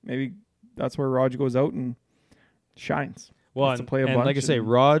knows? Maybe that's where Raj goes out and shines. Well, Gets to and, play a and like I bunch say, and-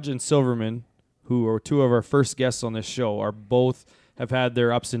 Raj and Silverman, who are 2 of our first guests on this show, are both have had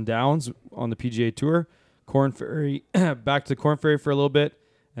their ups and downs on the PGA Tour. Corn Ferry, back to Corn Ferry for a little bit,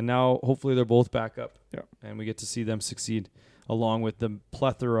 and now hopefully they're both back up. Yeah. And we get to see them succeed along with the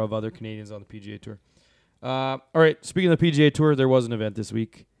plethora of other Canadians on the PGA Tour. All right, speaking of the PGA Tour, there was an event this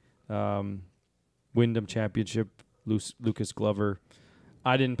week. Wyndham Championship, Lucas Glover.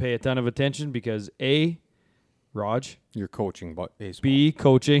 I didn't pay a ton of attention because A, Raj, You're coaching, but baseball. B,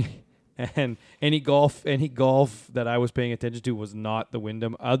 coaching, and any golf that I was paying attention to was not the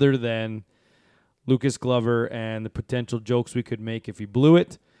Wyndham, other than Lucas Glover and the potential jokes we could make if he blew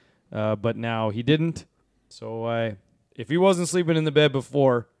it. But now he didn't. So if he wasn't sleeping in the bed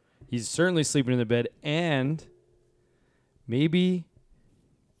before, he's certainly sleeping in the bed, and maybe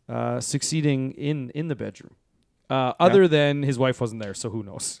succeeding in the bedroom. Other than his wife wasn't there, so who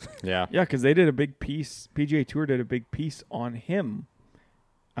knows? Yeah. Yeah, because they did a big piece. PGA Tour did a big piece on him.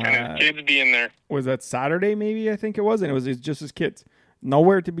 And his kids being there. Was that Saturday? Maybe I think it was, and it was just his kids.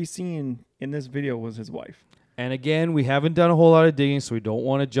 Nowhere to be seen in this video was his wife. And again, we haven't done a whole lot of digging, so we don't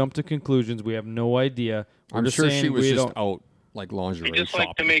want to jump to conclusions. We have no idea. I'm sure she was just out like lingerie We just shopping.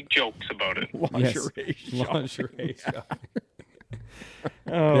 like to make jokes about it. Lingerie shop. Lingerie shop.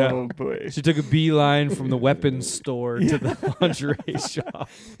 Oh, boy. She took a beeline from the weapons store to the lingerie shop.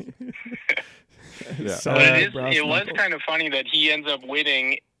 Yeah. So, But it was kind of funny that he ends up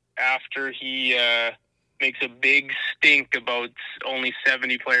winning after he makes a big stink about only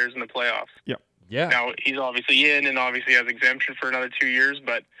 70 players in the playoffs. Yeah. Now, he's obviously in and obviously has exemption for another 2 years,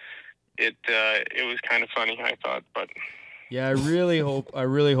 but it was kind of funny, I thought. But Yeah, I really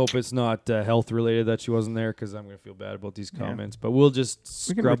hope it's not health related that she wasn't there, because I'm going to feel bad about these comments. But we'll just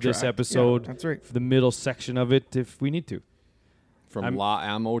We can scrub this retract. episode Yeah, that's right. for the middle section of it if we need to. From La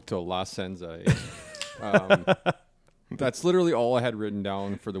Amo to La Senza. That's literally all I had written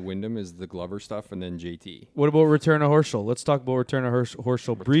down for the Wyndham is the Glover stuff and then JT. What about Return of Horschel? Let's talk about Return of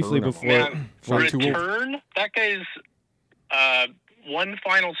Horschel briefly of- before. man, Front two- return, that guy's one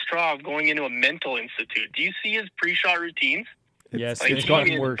final straw of going into a mental institute. Do you see his pre-shot routines? Yes, Like, it's he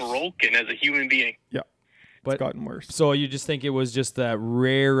gotten is worse. broken as a human being. But It's gotten worse. so you just think it was just that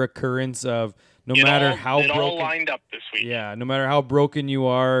rare occurrence of no It matter all, how it all broken, lined up this week. yeah, no matter how broken you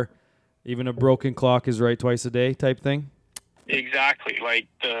are, even a broken clock is right twice a day type thing. Exactly. Like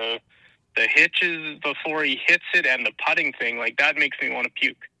the hitches before he hits it and the putting thing, like that makes me want to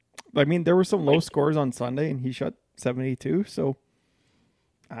puke. I mean, there were some low scores on Sunday, and he shot 72, so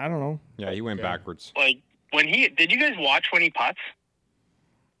I don't know. Yeah, he went backwards. Like did you guys watch when he putts?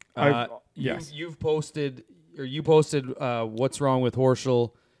 Yes. You posted what's wrong with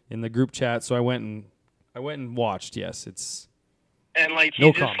Horschel in the group chat, so I went and watched. Yes, it's And like No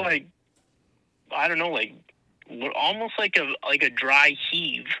he's just comment. like, I don't know, like almost like a dry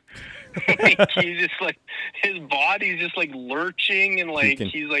heave. Like he's just like his body's just like lurching and like Puking.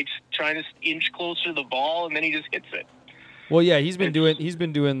 he's like trying to inch closer to the ball and then he just hits it. well, yeah, he's been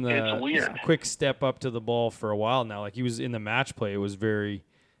doing the it's weird. quick step up to the ball for a while now. Like he was in the match play, it was very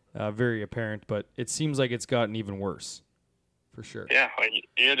very apparent, but it seems like it's gotten even worse, for sure. Yeah, like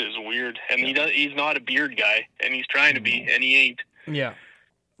it is weird. And he's not a beard guy and he's trying to be and he ain't. Yeah,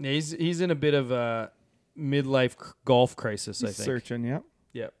 he's in a bit of a midlife golf crisis, I think. Searching, yeah.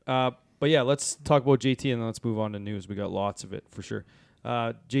 Yeah. But yeah, let's talk about JT and then let's move on to news. We got lots of it for sure.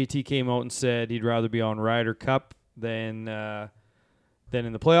 JT came out and said he'd rather be on Ryder Cup than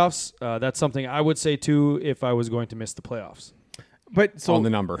in the playoffs. That's something I would say too if I was going to miss the playoffs. But so on the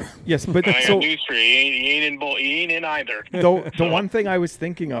number. yes, but I got so news for you. He ain't in both. He ain't in either. the one thing I was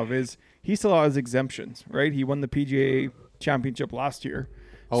thinking of is he still has exemptions, right? He won the PGA Championship last year.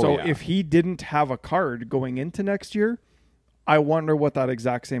 Oh, So yeah. if he didn't have a card going into next year, I wonder what that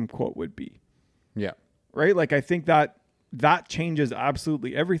exact same quote would be, Yeah. right? Like I think that changes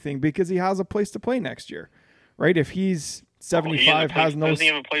absolutely everything because he has a place to play next year, right? If he's 75, has no. Doesn't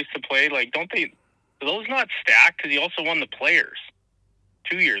he have a place to play? Like, don't they? Are those not stacked? Because he also won the Players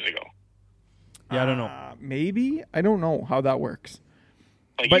 2 years ago. Yeah, I don't know. Maybe I don't know how that works.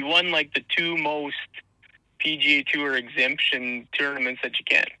 Like But- he won like the two most PGA Tour exemption tournaments that you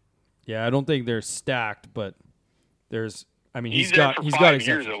can. Yeah, I don't think they're stacked, but there's. I mean, He's he's there got for he's 5 got years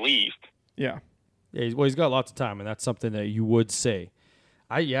exemptions. at least. Yeah. Yeah, he's got lots of time, and that's something that you would say.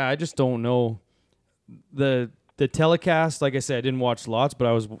 I just don't know the telecast. Like I said, I didn't watch lots, but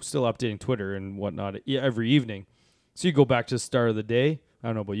I was still updating Twitter and whatnot every evening. So you go back to the start of the day. I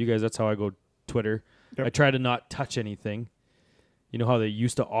don't know about you guys. That's how I go Twitter. Yep. I try to not touch anything. You know how they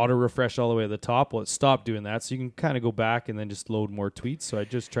used to auto refresh all the way to the top? Well, it stopped doing that, so you can kind of go back and then just load more tweets. So I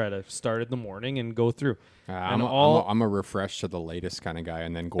just try to start in the morning and go through, I'm a refresh to the latest kind of guy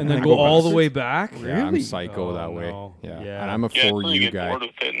and then go and then back. go all the way back. Yeah, I'm Really? psycho Oh, that way. no. Yeah. Yeah. And I'm a Yeah, for until you get guy. bored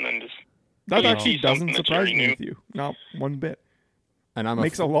with it and then just That Yeah. actually See doesn't something that you surprise already me knew. with you. Not one bit. And I'm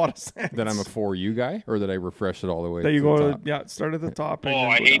Makes a a lot of sense. that I'm a for you guy, or that I refresh it all the way. That you to go the to, top? start at the top. And oh,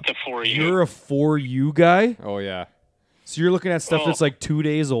 then I go hate down. the for you. You're a for you guy, Oh yeah. so you're looking at stuff Oh. that's like 2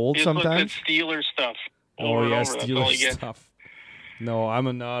 days old Just look at sometimes. Steelers stuff. Oh Over and yeah, over. That's all you Steelers get. stuff. No,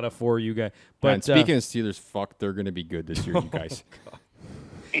 I'm not a for you guy. But But speaking of Steelers, fuck, they're going to be good this year, you guys.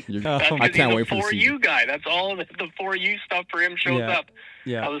 You're- That's I 'cause can't he's wait a for the for season. you guy. That's all the for you stuff for him shows Yeah. up.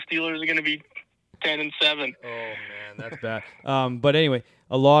 yeah. How the Steelers are going to be 10-7. Oh man, that's bad. But anyway,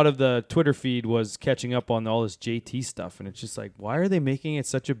 a lot of the Twitter feed was catching up on all this JT stuff, and it's just like, why are they making it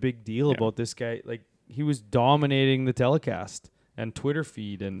such a big deal about this guy? Like he was dominating the telecast, and Twitter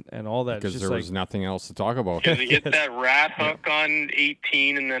feed and all that. It's because just there like, was nothing else to talk about. Because he hit that rat hook on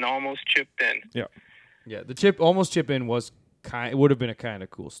 18 and then almost chipped in. yeah, the almost chip in was it would have been a kind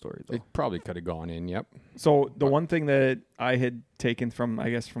of cool story though. It probably could have gone in. Yep. So the one thing that I had taken from, I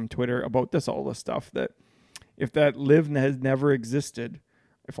guess, from Twitter about all this stuff, that if that live has never existed,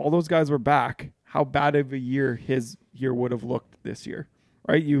 if all those guys were back, how bad of a year his year would have looked this year,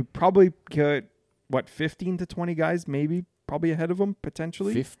 right? You probably get, 15 to 20 guys maybe probably ahead of him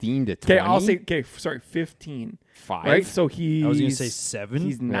potentially. 15 to 20. Okay, I'll say, 15. 5. Right? So he's... I was going to say 7.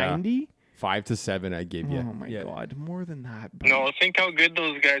 He's 90? 5 to 7, I give you. Oh my Yeah. God, more than that. No, think how good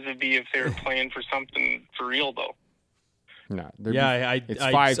those guys would be if they were playing for something for real, though. No, Yeah, it's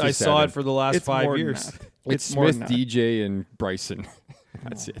I 5 to I saw 7. it for the last It's 5 more than years. that. It's more Smith, than that. DJ, and Bryson.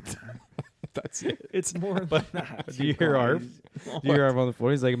 That's it. That's it. It's more than that. Do you hear Arv? Do you hear Arv on the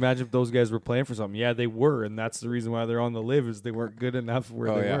phone? He's like, imagine if those guys were playing for something. Yeah, they were, and that's the reason why they're on the live is they weren't good enough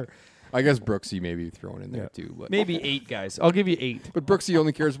where they were. I guess Brooksy maybe thrown in there Yeah. too. But Maybe 8 guys. I'll give you 8. But Brooksy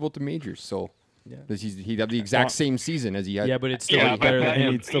only cares about the majors, so Yeah. he'd have the exact same season as he had. Yeah, but it's still Yeah, better but than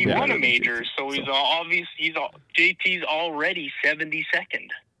him. he'd still he be won better a than major, so he's JT's already 72nd.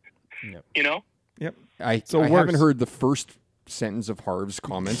 Yep. You know? Yep. I So haven't worse. heard the first sentence of Harv's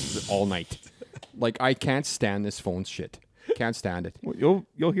comments all night. Like, I can't stand this phone shit. Can't stand it. Well,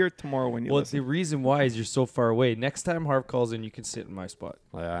 you'll hear it tomorrow when you Well, listen. the reason why is you're so far away. Next time Harv calls in, you can sit in my spot.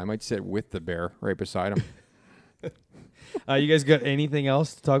 I might sit with the bear right beside him. You guys got anything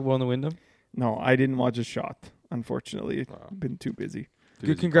else to talk about on the Wyndham? No, I didn't watch a shot. Unfortunately, I've been too busy.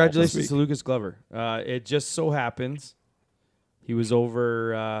 Good, congratulations to Lucas Glover. It just so happens he was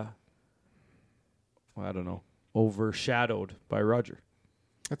overshadowed by Roger.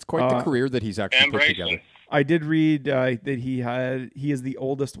 That's quite the career that he's actually And put Bryson. together. I did read that he is the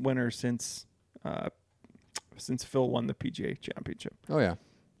oldest winner since Phil won the PGA Championship. Oh, yeah.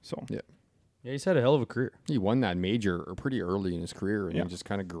 So Yeah. Yeah, he's had a hell of a career. He won that major pretty early in his career and Yeah. then just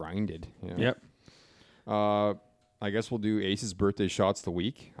kind of grinded. You know? Yep. I guess we'll do Ace's birthday shots of the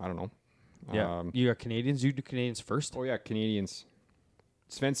week. I don't know. Yeah. You got Canadians. You do Canadians first. Oh, yeah, Canadians.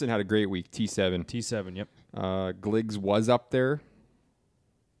 Svensson had a great week, T7. T7, yep. Gliggs was up there.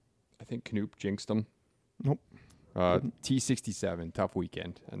 I think Knoop jinxed him. nope. T67, tough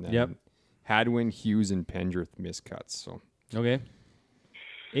weekend. And then Yep. Hadwin, Hughes, and Pendrith missed cuts. So Okay.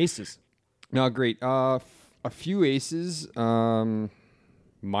 Aces. no, great. A few aces.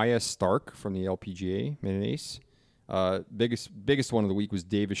 Maya Stark from the LPGA made an ace. Biggest one of the week was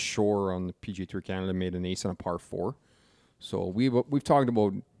Davis Shore on the PGA Tour Canada made an ace on a par 4. So we've talked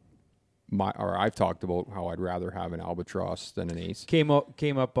about I've talked about how I'd rather have an albatross than an ace. Came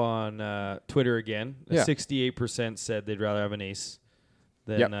up on Twitter again. Yeah. 68% said they'd rather have an ace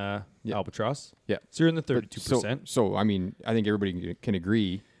than Yep. Yep. albatross. Yeah. So you're in the But 32%. So I mean, I think everybody can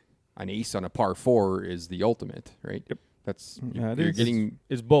agree, an ace on a par 4 is the ultimate, right? Yep. That's Yeah, it you're is. getting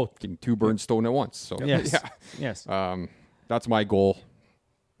It's both. two birds stoned at once. So Yes. yeah, Yes. that's my goal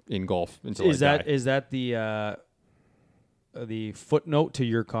in golf until Is I that die. is that the footnote to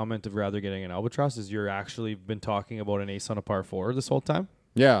your comment of rather getting an albatross? Is you're actually been talking about an ace on a par 4 this whole time?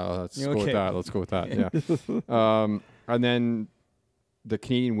 Yeah, let's go with Okay. that. Let's go with that. Yeah. And then the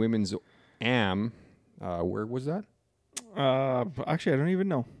Canadian women's AM, where was that? Actually, I don't even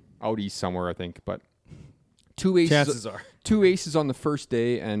know. Out east somewhere, I think. But two aces. Chances are. Two aces on the first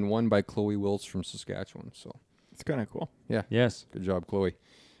day, and one by Chloe Wills from Saskatchewan. So It's kind of cool. Yes. good job, Chloe.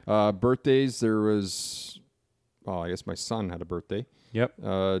 Birthdays, there was. Oh, I guess my son had a birthday. Yep.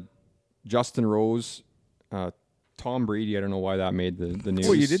 Justin Rose, Tom Brady. I don't know why that made the news.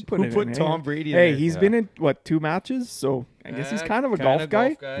 Oh, you did put Who it put in. Tom Brady in Hey, there? he's been in, 2 matches? So I guess he's kind of a golf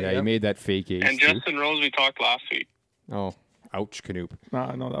guy. Yeah, he made that fake ace. And too. Justin Rose, we talked last week. Oh, ouch, Canoop.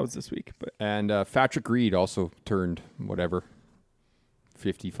 No, that was this week. But And Patrick Reed also turned whatever,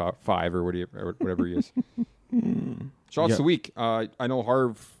 55 or whatever he is. Shots Yeah. of the week. I know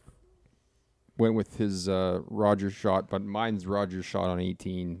Harv went with his Rogers shot, but mine's Rogers shot on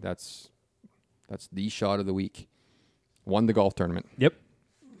 18. That's the shot of the week. Won the golf tournament. Yep.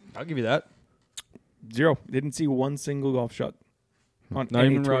 I'll give you that. 0. Didn't see one single golf shot. On Not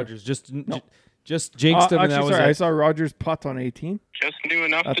any even tour. Rogers. Just jinxed him, and Actually, that was sorry, I it. saw Rogers putt on 18. Just knew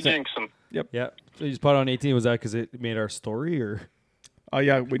enough That's to it. jinx him. Yeah. So you just put on 18. Was that because it made our story, or? Oh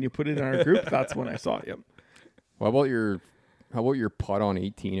yeah, when you put it in our group, that's when I saw it. Yep. How about your putt on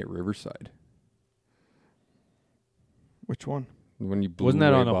 18 at Riverside? Which one? When you blew Wasn't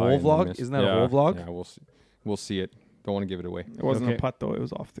that way on a by whole and vlog? missed. Isn't that a whole vlog? Yeah, we'll see it. Don't want to give it away. It wasn't Okay. a putt though. It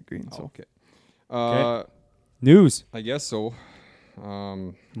was off the green. So Okay. Okay. News. I guess so.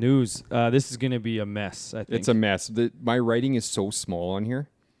 News. This is going to be a mess, I think. It's a mess. My writing is so small on here.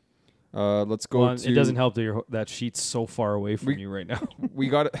 Let's go Well, to... it doesn't help that that sheet's so far away from you right now. We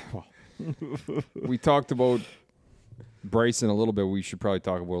got it. We talked about Bryson a little bit. We should probably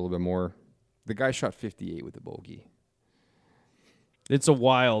talk about it a little bit more. The guy shot 58 with a bogey. It's a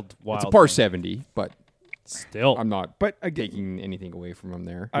wild. It's a par thing. 70, but Still. I'm not But again, taking anything away from him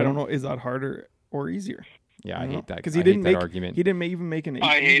there. I don't know. Is that harder or easier? Yeah, I hate that. Because I he didn't hate make that argument. He didn't even make an.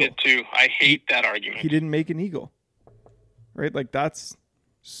 I eagle. hate it too. I hate that argument. He didn't make an eagle. Right, like that's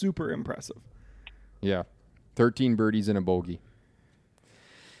super impressive Yeah, 13 birdies and a bogey.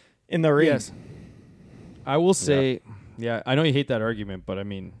 in the rain. Yes. I will say, yeah, I know you hate that argument, but I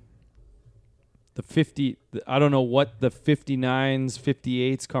mean, the 50, I don't know what the 59s,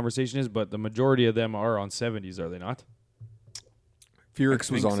 58s conversation is, but the majority of them are on 70s, are they not?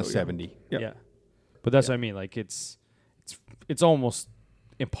 Felix was think on a so, yeah. 70. Yep. Yeah. But that's what I mean. Like, it's almost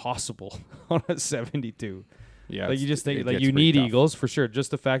impossible on a 72. Yeah, Like, you just think, like, gets you pretty need tough. eagles for sure.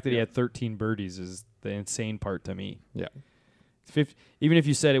 Just the fact that he had 13 birdies is the insane part to me. Yeah. Even if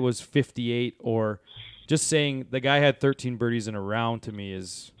you said it was 58 or just saying the guy had 13 birdies in a round to me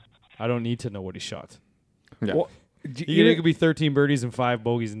is, I don't need to know what he shot. Yeah. Well, It could be 13 birdies and 5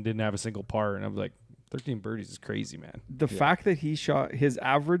 bogeys and didn't have a single par. And I'm like, 13 birdies is crazy, man. the fact that he shot his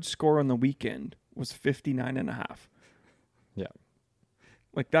average score on the weekend was 59.5. Yeah.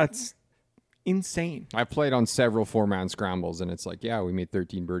 Like that's insane. I've played on several 4-man scrambles, and it's like, yeah, we made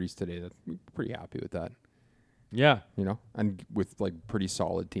 13 birdies today. We're pretty happy with that, Yeah. you know, and with like pretty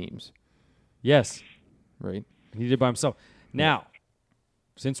solid teams, Yes. right? He did it by himself. Now,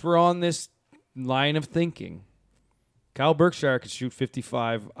 since we're on this line of thinking, Kyle Berkshire could shoot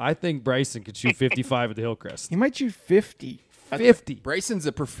 55. I think Bryson could shoot 55 at the Hillcrest. He might shoot 50. 50. Bryson's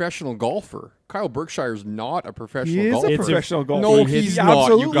a professional golfer. Kyle Berkshire's not a professional He is golfer. a It's professional golfer. No, He he's He not, you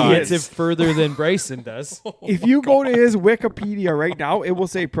absolutely He guys. hits it further than Bryson does. If you go to his Wikipedia right now, it will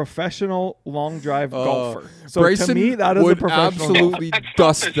say professional long drive golfer. So Bryson to me, that is a would professional golfer. absolutely That's not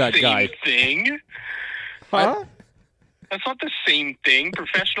dust the that same guy. thing. Huh? That's not the same thing.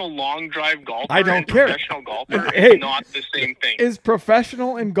 Professional long drive golfer I don't and care. professional golfer Hey, is not the same thing. Is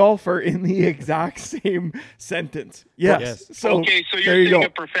professional and golfer in the exact same sentence? Yes. Yes. So, Okay, so there you're you saying go. a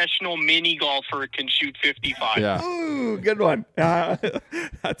professional mini golfer can shoot 55. Yeah. Ooh, good one. That's a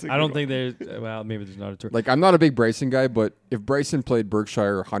I good don't one. think there's, well, maybe there's not a tour. Like, I'm not a big Bryson guy, but if Bryson played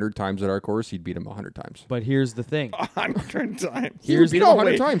Berkshire 100 times at our course, he'd beat him 100 times. But here's the thing. 100 times. He would beat him No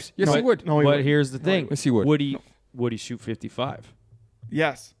 100 way. times. Yes, No, he would. No, he But wouldn't. here's the thing. Yes, he would. Would he shoot 55?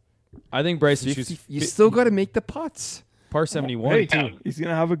 Yes. I think Bryson shoots You still got to make the putts. par 71 Hey, too. he's going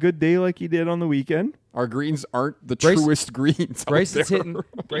to have a good day like he did on the weekend. Our greens aren't the Bryce- truest greens. out Bryson's there. hitting.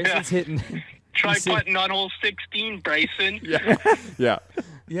 Bryson's hitting. Try He's hit- putting on hole 16, Bryson. Yeah. Yeah.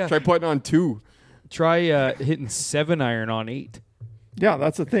 Yeah. Try putting on 2. Try hitting 7 iron on 8. Yeah,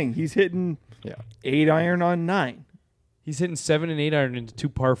 that's the thing. He's hitting Yeah. 8 iron on 9. He's hitting 7 and 8 iron into 2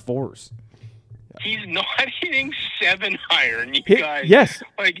 par 4s. He's not hitting 7 iron, you Hit- guys. yes.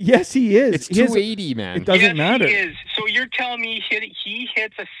 Like, Yes, he is. It's His- 280, man. It doesn't yes, matter. He is. So you're telling me he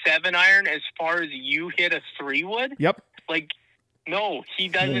hits a 7 iron as far as you hit a 3 wood? Yep. Like, no, he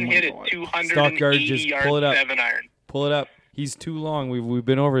doesn't Oh my hit God. a 280 just yard pull it up. 7 iron. Pull it up. He's too long. We've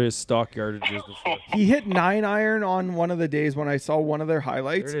been over his stock yardages before. He hit 9 iron on one of the days when I saw one of their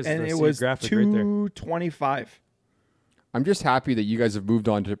highlights, There it is. and I it see a was graphic right there. 225. I'm just happy that you guys have moved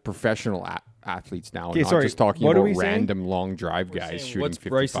on to professional athletes now, Okay, not sorry, just talking what are about we saying? random long drive guys shooting What's 55.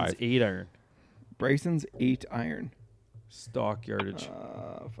 Bryson's 8 iron Bryson's 8 iron. stock yardage? If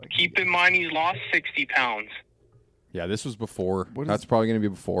I can Keep get- in mind he's lost 60 pounds. Yeah, this was before. What is- That's probably going to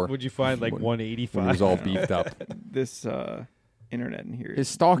be before Would you find like when he 185? was all beefed up. this internet in here. His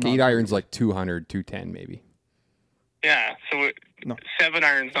is stock not 8 very iron's good. like 200, 210 maybe. Yeah, so No. 7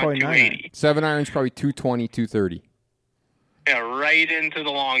 iron's not Probably 9 280. 7 iron's probably 220, 230. Yeah, right into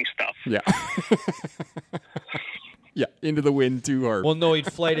the long stuff. Yeah. Yeah, into the wind too hard. Well, no,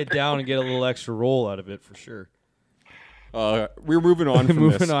 he'd flight it down and get a little extra roll out of it for sure. We're moving on from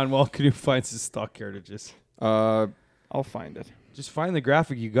Moving this. on while Canoe finds his stock yardages. I'll find it. Just find the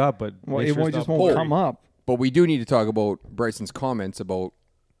graphic you got, but Well, make it sure it's just not won't blurry. come up. But we do need to talk about Bryson's comments about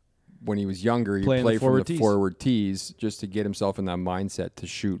when he was younger, he'd Playing the play from forward the tees. forward tees just to get himself in that mindset to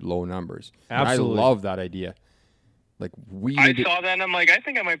shoot low numbers. And Absolutely. I love that idea. Like we I need to, saw that and I'm like, I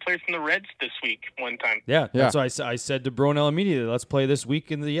think I might play from the Reds this week one time. Yeah, Yeah. that's why I said to Bronell immediately, let's play this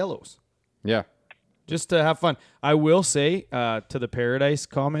week in the yellows. yeah. Just to have fun. I will say to the Paradise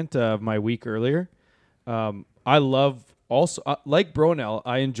comment of my week earlier, I love also, like Bronell,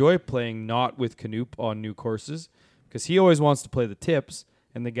 I enjoy playing not with Canoop on new courses because he always wants to play the tips,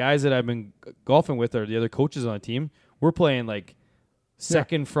 and the guys that I've been golfing with are the other coaches on the team. We're playing like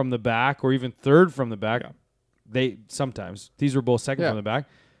second from the back or even third from the back. Yeah. These were both second from the back,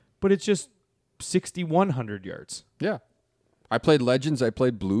 but it's just 6,100 yards. Yeah. I played Legends. I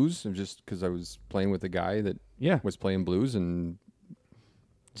played Blues, just because I was playing with a guy that was playing Blues, and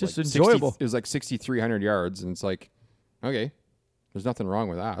just like enjoyable. It was like 6,300 yards, and it's like, okay, there's nothing wrong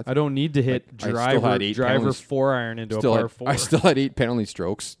with that. I don't need to hit driver 4-iron into a par 4. I still had 8 penalty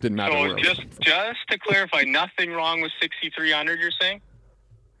strokes. Didn't matter. So just to clarify, nothing wrong with 6,300. You're saying?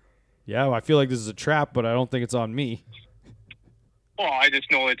 Yeah, well, I feel like this is a trap, but I don't think it's on me. Well, I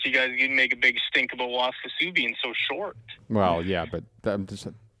just know that you guys can make a big stink about Waskesiu being so short. Well, yeah, but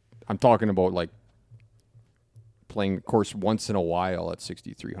I'm talking about like playing the course once in a while at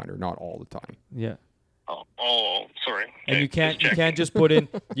 6,300, not all the time. Yeah. Oh, sorry. And Okay, you can't just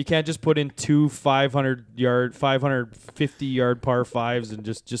put in two 550 yard par 5s and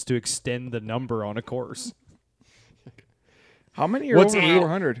just to extend the number on a course. How many are over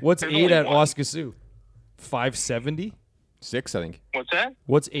 400? What's There's 8 only at one. Waskesiu? 570? 6, I think. What's that?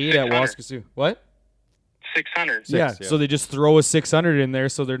 What's 8 at 600. Waskesiu? What? 600. Yeah, yeah. so they just throw a 600 in there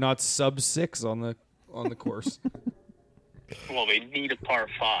so they're not sub 6 on the course. Well, they need a par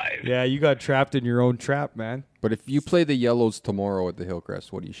 5. Yeah, you got trapped in your own trap, man. But if you play the Yellows tomorrow at the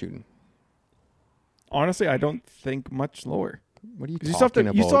Hillcrest, what are you shooting? Honestly, I don't think much lower. What are you 'Cause you talking still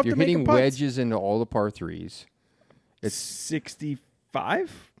have to- you about? still have You're to make hitting the putts. wedges into all the par 3s. It's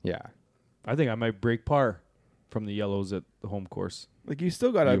 65. Yeah, I think I might break par from the Yellows at the home course. Like you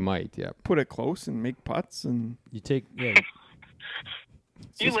still gotta you might. Yeah. put it close and make putts, and You take You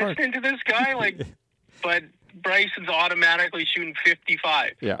just hard. listen to this guy, but Bryson's automatically shooting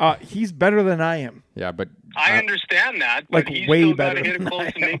 55. Yeah. He's better than I am. Yeah, but I understand that, Like, but he's way still got to better hit it than close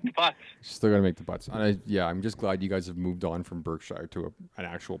I and make the putts. still got to make the putts. I'm just glad you guys have moved on from Berkshire to an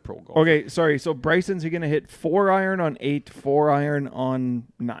actual pro golf. Okay, sorry. So Bryson's gonna hit 4-iron on 8, 4-iron on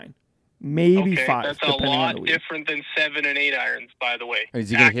 9, maybe Okay, 5. that's a depending on lot the week. different than 7 and 8 irons, by the way. Is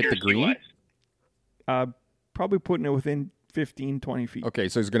he gonna hit the Accuracy-wise. green? Probably putting it within 15, 20 feet. Okay,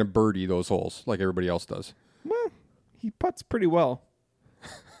 so he's going to birdie those holes like everybody else does. Well, he putts pretty well.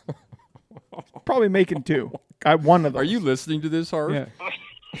 Probably making 2. I one of those. Are you listening to this, Harv? yeah.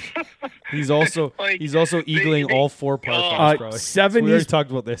 He's also Like, eagling they- all 4 par 5s probably. 7 we already he's- talked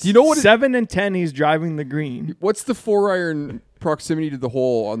about this. Do you know what? 7 and 10, he's driving the green. What's the 4-iron proximity to the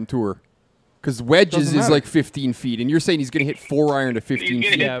hole on tour? Because wedges Doesn't is matter. like 15 feet, and you're saying he's going to hit 4-iron to 15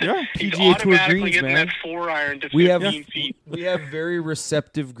 He's feet. gonna hit Yeah, the, he's PGA Tour automatically greens, getting man. that 4-iron to 15 we have feet. we have very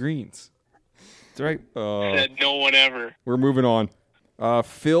receptive greens. That's right. Said no one ever. We're moving on.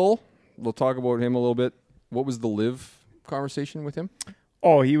 Phil, we'll talk about him a little bit. What was the live conversation with him?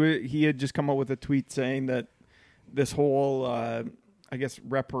 Oh, he had just come up with a tweet saying that this whole, I guess,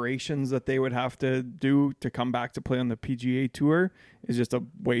 reparations that they would have to do to come back to play on the PGA Tour is just a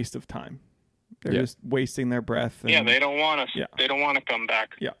waste of time. They're Yeah. just wasting their breath. And, Yeah, they don't want us. Yeah. They don't want to come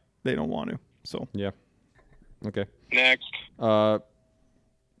back. Yeah, they don't want to. So Yeah. Okay. Next.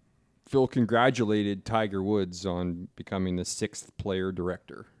 Phil congratulated Tiger Woods on becoming the 6th player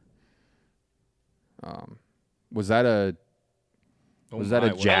director. Was that a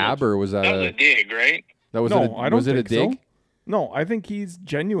jab or was that That was a dig, right? that was no, it a, I don't was it a think dig? so. No, I think he's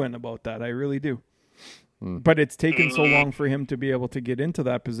genuine about that. I really do. But it's taken so long for him to be able to get into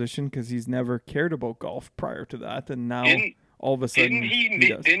that position because he's never cared about golf prior to that, and now Didn't- all of a sudden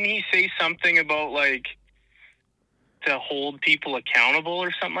does. Didn't he say something about like to hold people accountable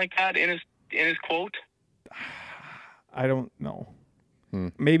or something like that in his quote? I don't know.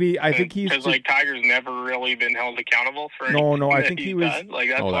 Maybe I think he's because just, like Tiger's never really been held accountable for No, anything no, I that think he he's was- done. Like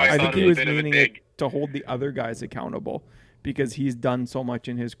that's Oh, why that's- I I thought think it he was was a bit of a meaning dig. it to hold the other guys accountable because he's done so much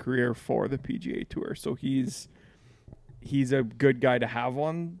in his career for the PGA Tour. So he's a good guy to have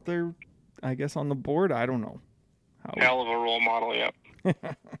on their, I guess, on the board. I don't know. Hell of a role model, yeah.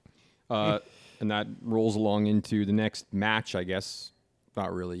 And that rolls along into the next match, I guess.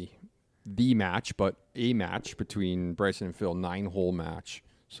 Not really the match, but a match between Bryson and Phil, 9-hole match.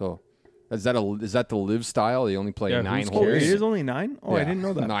 So is that the live style? They only play Yeah, 9 who's Oh, it holes. is only 9? Oh, I Yeah, didn't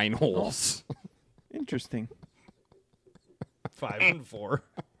know that. 9 holes. Interesting. 5 and 4.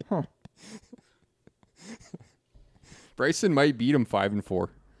 Bryson might beat him 5 and 4.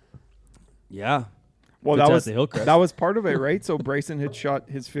 Yeah. Well, If it's that at was the Hillcrest. that was part of it, right? So Bryson had shot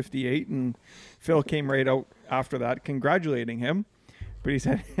his 58, and Phil came right out after that, congratulating him. But he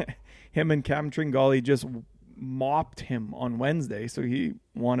said him and Cam Tringali just mopped him on Wednesday, so he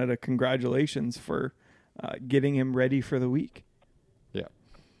wanted a congratulations for getting him ready for the week. Yeah.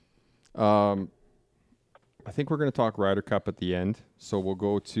 I think we're going to talk Ryder Cup at the end. So we'll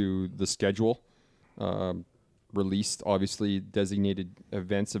go to the schedule. Released, obviously, designated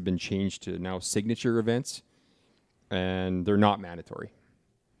events have been changed to now signature events, and they're not mandatory.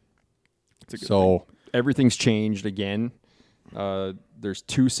 So everything's changed again. There's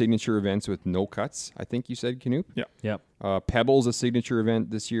 2 signature events with no cuts, I think you said, Canoop. Yeah. Yep. Pebble's a signature event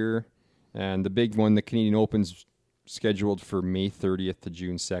this year, and the big one, the Canadian Open's scheduled for May 30th to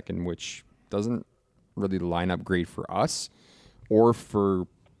June 2nd, which doesn't really line up great for us or for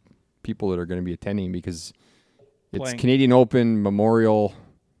people that are going to be attending because it's Playing. Canadian Open, Memorial,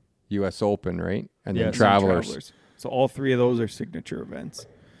 U.S. Open, right? And then Yes. Travelers. So all 3 of those are signature events,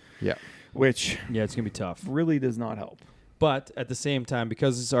 Yeah. which Yeah, it's gonna be tough. really does not help. But at the same time,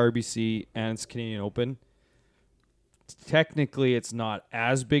 because it's RBC and it's Canadian Open, technically it's not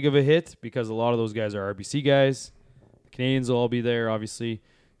as big of a hit because a lot of those guys are RBC guys. The Canadians will all be there, obviously,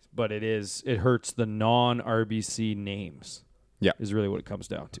 but it hurts the non-RBC names. Yeah. Is really what it comes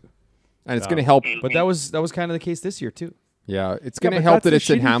down to. And it's going to help. But that was kind of the case this year too. Yeah, it's Yeah, going to but help that's that it's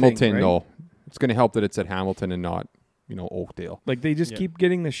the at shitty thing, Hamilton, right? though. It's going to help that it's at Hamilton and not, Oakdale. Like they just Yeah. keep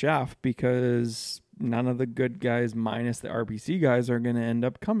getting the shaft because none of the good guys minus the RBC guys are going to end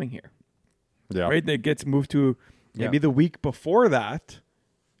up coming here. Yeah. Right? That gets moved to maybe the week before that,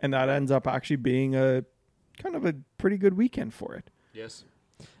 and that ends up actually being a kind of a pretty good weekend for it. Yes.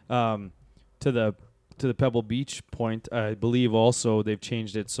 To the Pebble Beach point, I believe also they've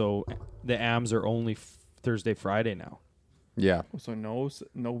changed it so the AMs are only Thursday, Friday now. Yeah. So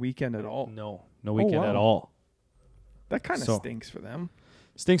no weekend at all. No weekend at wow. all. That kind of So- stinks for them.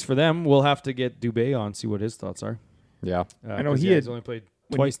 Stinks for them. We'll have to get Dubé on, see what his thoughts are. Yeah. I know 'cause, he he's had- only played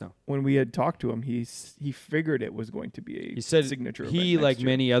when twice now. When we had talked to him, he figured it was going to be a He said signature he, event like next year.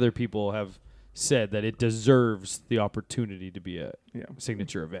 many other people, have said that it deserves the opportunity to be a Yeah.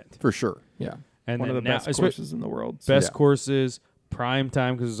 signature event. For sure. Yeah. And One of then the best courses in the world. best Yeah. courses, prime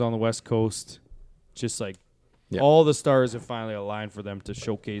time because it's on the West Coast. Just like Yeah. all the stars have finally aligned for them to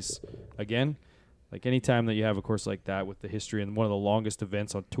showcase again. Like any time that you have a course like that with the history and one of the longest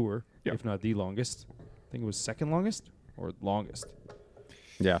events on tour, Yeah. if not the longest, I think it was second longest or longest.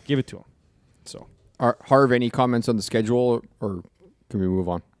 Yeah. Give it to them. So Harv, any comments on the schedule or can we move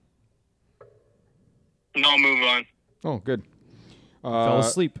on? No, move on. Oh, good. fell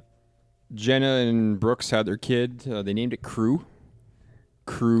asleep. Jenna and Brooks had their kid. They named it Crew.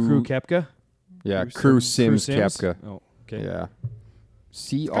 Crew Kepka. Yeah, Crew Crew Sims. Sims Kepka. Oh, okay. Yeah.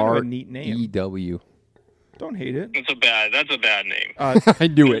 kind of a neat name. CREW. Don't hate it. That's a bad name. I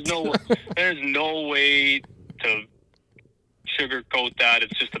knew it. There's no way to sugarcoat that.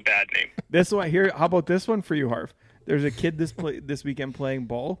 It's just a bad name. This one here. How about this one for you, Harv? There's a kid this weekend playing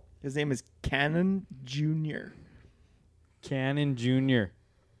ball. His name is Cannon Jr. Cannon Jr.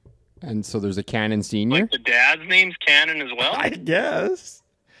 And so there's a Cannon Senior. Like the dad's name's Cannon as well. I guess.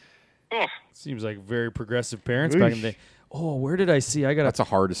 Oh, Seems like very progressive parents back in the day. Oh, where did I see? I got That's a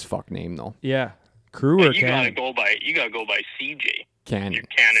hard as fuck name, though. yeah. Crew or you gotta Cannon? go by CJ. Cannon. You're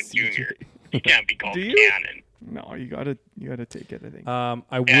Cannon Jr. You can't be called Do you? Cannon. No, you gotta take it. I think I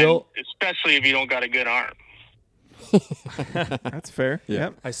And will. especially if you don't got a good arm. that's fair. Yeah.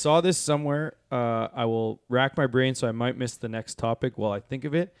 Yep. I saw this somewhere. I will rack my brain, so I might miss the next topic while I think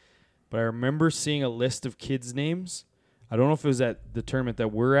of it. But I remember seeing a list of kids' names. I don't know if it was at the tournament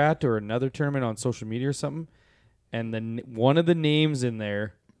that we're at or another tournament on social media or something. And then one of the names in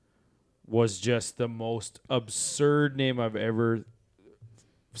there was just the most absurd name I've ever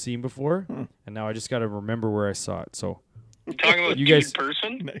seen before. And now I just got to remember where I saw it. So You talking about You dude guys-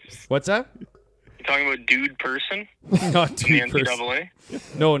 person? Nice. what's that? You talking about dude person Not in the dude person. NCAA?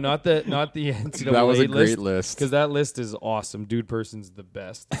 No, not the NCAA. That was a list. great list. Because that list is awesome. Dude person's the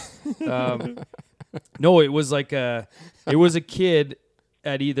best. No, it was like it was a kid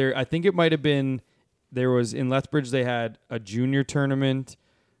at either, I think it might have been, there was in Lethbridge, they had a junior tournament,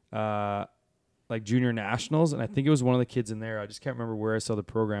 like junior nationals. And I think it was one of the kids in there. I just can't remember where I saw the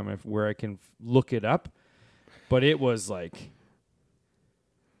program and where I can look it up. But it was like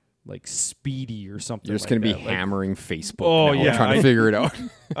Speedy or something. You're just like going to be that. Like, hammering Facebook Oh, now yeah, trying to figure it out.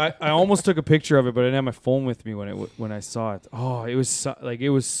 I almost took a picture of it, but I didn't have my phone with me when I saw it. Oh, it was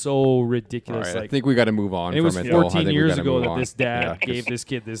so All ridiculous. right, I Like think we got to move on it from was it. though. I 14 think we years gotta ago move that on. this dad Yeah, 'cause- gave this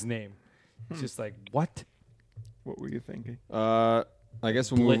kid this name. It's just like what? What were you thinking? I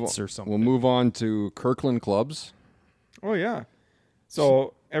guess we'll Blitz move or something. We'll move on to Kirkland clubs. Oh yeah.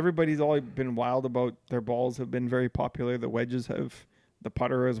 So everybody's all been wild about their balls have been very popular. The wedges have, the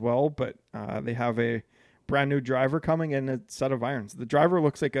putter as well, but they have a brand new driver coming and a set of irons. The driver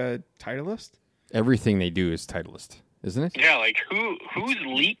looks like a Titleist. Everything they do is Titleist, isn't it? Yeah, like who's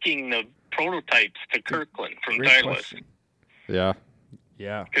leaking the prototypes to Kirkland from Great Titleist? question. Yeah.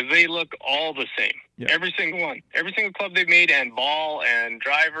 Yeah. Because they look all the same. Yeah. Every single one. Every single club they've made, and ball, and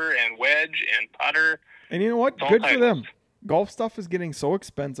driver, and wedge, and putter. And you know what? It's all Good for them. Titleist. Golf stuff is getting so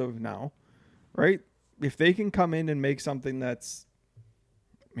expensive now, right? If they can come in and make something that's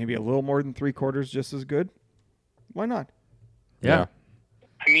maybe a little more than 3/4 just as good, why not? Yeah.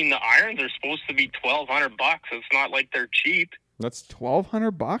 I mean, the irons are supposed to be $1,200. It's not like they're cheap. That's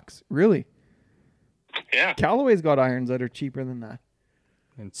 $1,200? Really? Yeah. Callaway's got irons that are cheaper than that.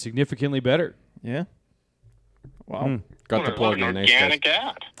 And significantly better. Yeah. Wow. got the What plug an in. Nice guys. organic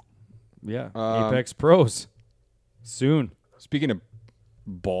ad. Yeah. Um, Apex Pros. Soon. Speaking of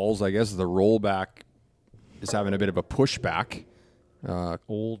balls, I guess the rollback is having a bit of a pushback.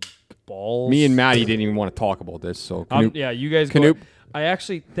 Old balls. Me and Maddie didn't even want to talk about this, so Yeah, you guys Canoop. go. I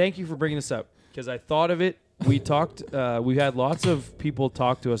actually thank you for bringing this up because I thought of it. We talked. We had lots of people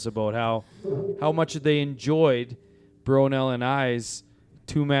talk to us about how much they enjoyed Bronell and I's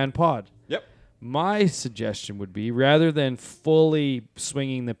 2-man pod. Yep. My suggestion would be rather than fully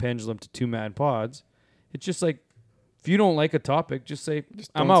swinging the pendulum to 2-man pods, it's just like if you don't like a topic, just say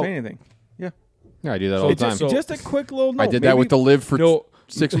I'm Don't out. say anything. Yeah. Yeah, I do that all the time. Just a quick little note. I did that with the live for No.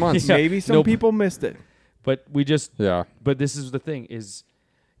 6 months. Yeah. Maybe some Nope. people missed it. But we just Yeah. But this is the thing is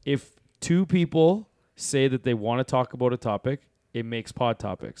if 2 people say that they want to talk about a topic, it makes pod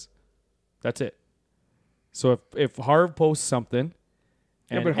topics. That's it. So if Harv posts something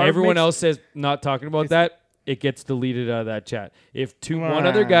and but Harv everyone makes- else says not talking about that, it gets deleted out of that chat. If one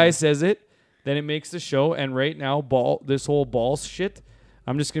other guy says it, then it makes the show. And right now, this whole balls shit,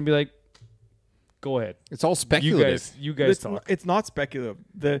 I'm just gonna be like, go ahead. It's all speculative. You guys talk. It's not speculative.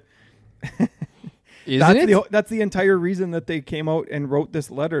 Isn't it? That's the entire reason that they came out and wrote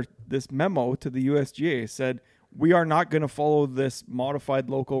this letter, this memo to the USGA. Said we are not going to follow this modified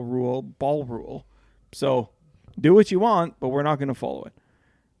local rule, ball rule. So do what you want, but we're not going to follow it.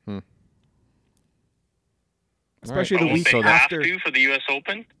 Especially But the won't week they have after. to for the U.S.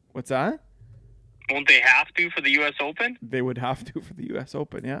 Open? What's that? Won't they have to for the U.S. Open? They would have to for the U.S.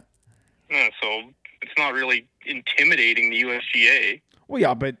 Open, yeah. Yeah, so it's not really intimidating the USGA. Well,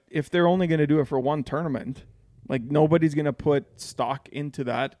 yeah, but if they're only going to do it for one tournament, like nobody's going to put stock into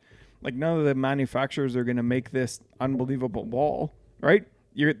that. Like none of the manufacturers are going to make this unbelievable ball, right?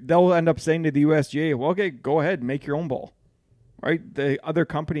 They'll end up saying to the USGA, well, okay, go ahead, make your own ball, right? The other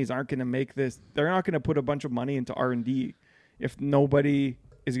companies aren't going to make this. They're not going to put a bunch of money into R&D if nobody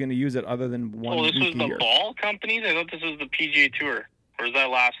is going to use it other than one Well, this was week a the year. ball companies? I thought this was the PGA Tour. Or was that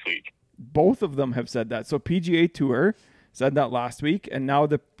last week? Both of them have said that. So PGA Tour said that last week, and now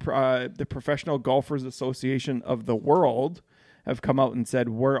the Professional Golfers Association of the World have come out and said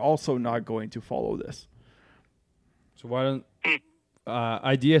we're also not going to follow this. So why don't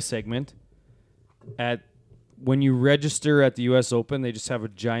idea segment at when you register at the U.S. Open, they just have a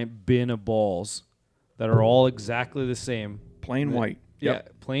giant bin of balls that are all exactly the same. Plain white. Yeah,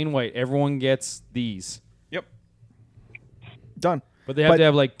 plain white. Everyone gets these, Yep. Done. but they have to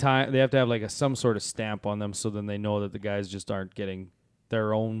have like time. They have to have like some sort of stamp on them, so then they know that the guys just aren't getting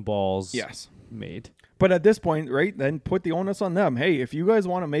their own balls. Yes. made. But at this point, right, then put the onus on them. Hey, if you guys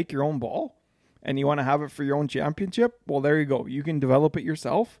want to make your own ball and you want to have it for your own championship, well, there you go. You can develop it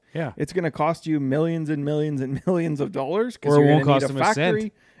yourself. Yeah. It's going to cost you millions and millions and millions of dollars because Or it you're won't going to cost need them a a cent.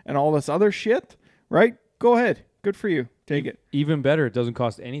 factory and all this other shit, right? Go ahead. Good for you. Take it. Even better, it doesn't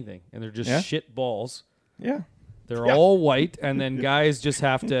cost anything, and they're just Yeah. shit balls. Yeah. They're all white, and then guys just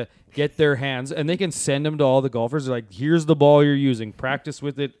have to get their hands, and they can send them to all the golfers. They're like, here's the ball you're using. Practice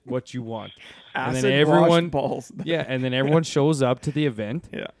with it what you want. And then Acid washed everyone, balls. yeah, and then everyone shows up to the event,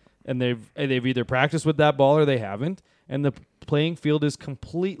 Yeah. and they've either practiced with that ball or they haven't, and the playing field is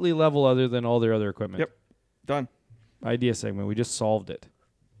completely level other than all their other equipment. Yep. Done. Idea segment. We just solved it.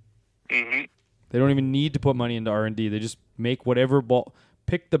 Mm-hmm. They don't even need to put money into R&D. They just make whatever ball,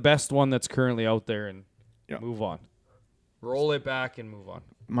 pick the best one that's currently out there and Yeah. move on. Roll it back and move on.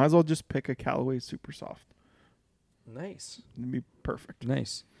 Might as well just pick a Callaway Super Soft. Nice. It'd be perfect.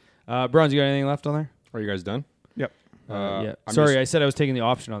 Nice. Bronze, you got anything left on there? Are you guys done? Yep. Yeah. I'm Sorry, just- I said I was taking the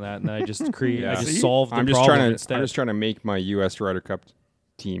option on that, and then I just created. I Yeah. just See? solved the I'm just problem trying to. instead. I'm just trying to make my U.S. Ryder Cup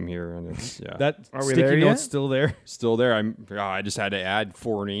team here, and it's That Are we sticky there note's yet? still there. still there. I just had to add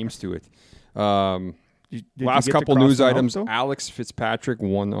 4 names to it. Did you Last get to couple cross news them out, items. though? Alex Fitzpatrick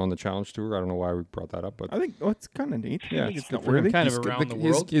won on the Challenge Tour. I don't know why we brought that up, but I think it's kind of neat. Yeah, I think it's it's good for him. noteworthy. Kind of He's- around the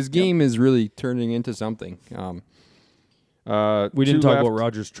his, world. His game is really turning into something. We didn't two talk about left.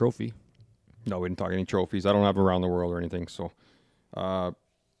 Rogers Trophy. No, we didn't talk any trophies. I don't have around the world or anything. So,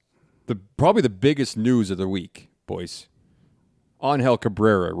 probably the biggest news of the week, boys. Angel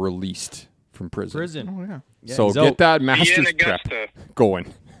Cabrera released from prison. Oh yeah. Yeah, So he's get out. that Be in master's prep Augusta.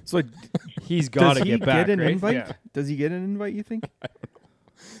 going. So He's got does to he get back. get an right? invite? Yeah. Does he get an invite? You think?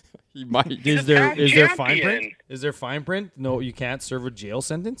 He might. Is the there past is there fine champion. print? Is there fine print? No, you can't serve a jail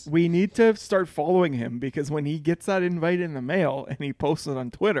sentence. We need to start following him because when he gets that invite in the mail and he posts it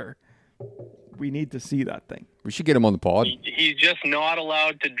on Twitter, we need to see that thing. We should get him on the pod. He's just not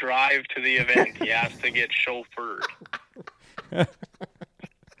allowed to drive to the event. He has to get chauffeured.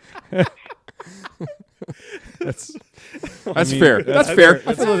 That's That's mean, fair. that's That's fair. fair.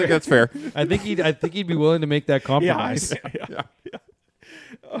 I feel like that's fair. I think he'd be willing to make that compromise. Yeah.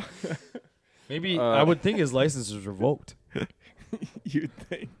 Maybe I would think his license is revoked. You'd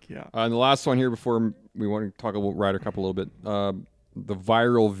think, yeah. And the last one here before we want to talk about Ryder Cup a little bit. The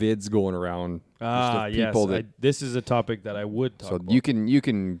viral vids going around. Just of Yes. people that, This is a topic that I would talk so about. you can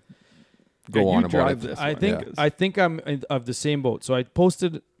go Yeah, on you about drive it. this I one, think because- I think I'm of the same boat. So I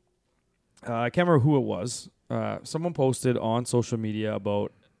posted. I can't remember who it was. Someone posted on social media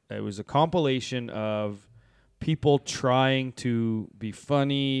about it was a compilation of people trying to be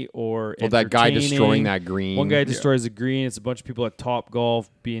funny or Well, that guy destroying entertaining. that green. One guy destroys the green. It's a bunch of people at Top Golf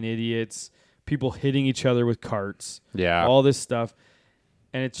being idiots. People hitting each other with carts. Yeah. All this stuff.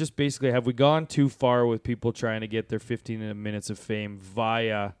 And it's just basically, have we gone too far with people trying to get their 15 minutes of fame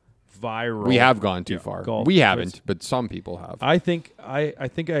via viral? We have gone too far. golf. We haven't, but some people have. I think I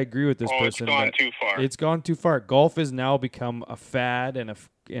agree with this Oh, it's person. gone that too far. It's gone too far. Golf has now become a fad and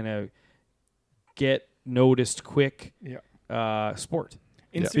a get noticed quick Yeah. sport.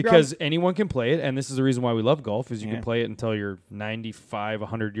 Instagram, Because anyone can play it, and this is the reason why we love golf, is you Yeah. can play it until you're 95,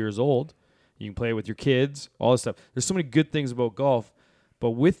 100 years old. You can play it with your kids, all this stuff. There's so many good things about golf,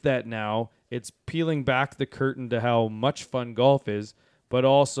 but with that now, it's peeling back the curtain to how much fun golf is, but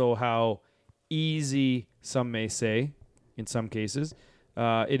also how easy, some may say, in some cases,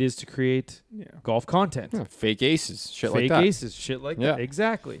 it is to create golf content. Yeah, fake aces, shit like Fake that. aces, shit like Yeah. that.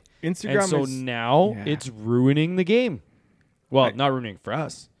 Exactly. Instagram And so is now yeah. it's ruining the game. Well, not ruining for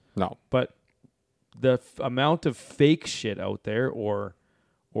us, No. but the amount of fake shit out there, or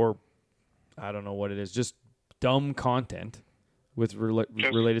I don't know what it is, just dumb content with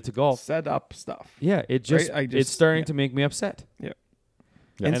related to golf. set up stuff. Yeah, it just, Right? it's starting to make me upset. Yeah.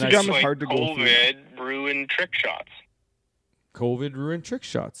 Yeah. And I- Instagram It's is like hard to go through. COVID ruined trick shots. COVID ruined trick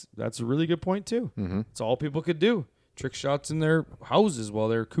shots. That's a really good point too. Mm-hmm. It's all people could do. Trick shots in their houses while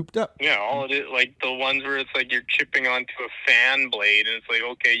they're cooped up. Yeah, all it is, like the ones where it's like you're chipping onto a fan blade, and it's like,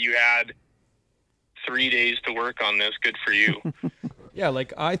 okay, you had 3 days to work on this. Good for you. Yeah,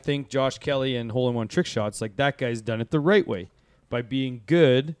 like I think Josh Kelly and hole-in-one trick shots, like that guy's done it the right way by being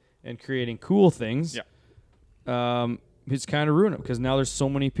good and creating cool things. Yeah. He's kind of ruined it because now there's so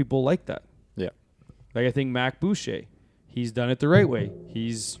many people like that. Yeah. Like I think Mac Boucher, he's done it the right way.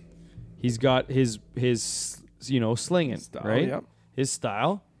 He's got his slinging, Style, right? yep. His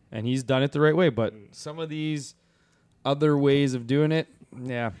style, and he's done it the right way. But some of these other ways of doing it,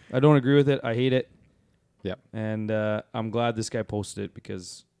 yeah, I don't agree with it. I hate it. Yep. And I'm glad this guy posted it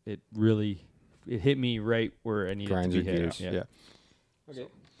because it hit me right where I needed Grinds to your be hit. gears. Yeah.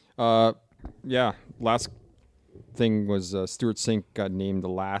 Okay. Yeah. Last thing was Stuart Sink got named the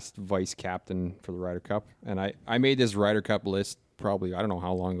last vice captain for the Ryder Cup, and I made this Ryder Cup list probably I don't know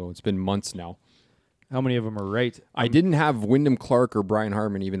how long ago. It's been months now. How many of them are right? I didn't have Wyndham Clark or Brian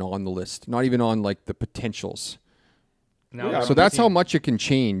Harman even on the list, not even on like the potentials. Now Yeah. that So I'm that's how seeing- much it can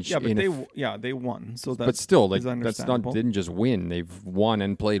change. Yeah, but in a they won. So that but still, like is that's not understandable. didn't just win. They've won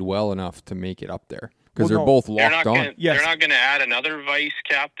and played well enough to make it up there because Well, they're no. both They're locked not on. gonna, Yes. they're not going to add another vice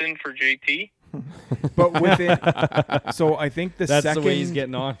captain for JT. But within, so I think That's the way he's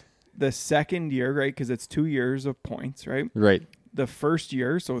getting on. the second year, right? Because it's 2 years of points, right? Right. The first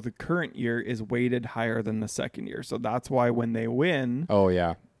year, so the current year is weighted higher than the second year. So that's why when they win, Oh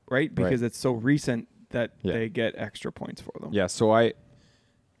yeah. right? Because it's so recent that Yeah. they get extra points for them. Yeah. So I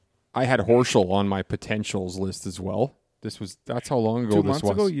had Horschel on my potentials list as well. That's how long ago 2 this months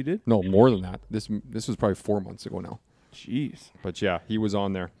was. ago, you did? No, more than that. This was probably 4 months ago now. Jeez. But yeah, he was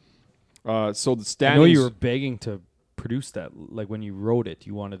on there. So the I standings. know you were begging to produce that. Like when you wrote it,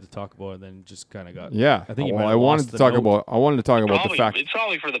 you wanted to talk about it, and then just kind of got. Yeah. I think you well, might I have wanted lost to the talk note. about. I wanted to talk about the Probably, fact. it's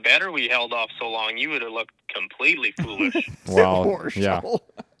probably for the better we held off so long. You would have looked completely foolish. Well, Horschel. yeah.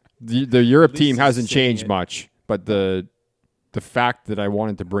 The Europe At least team he's hasn't saying changed it. much, but the fact that I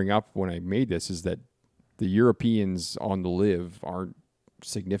wanted to bring up when I made this is that the Europeans on the live aren't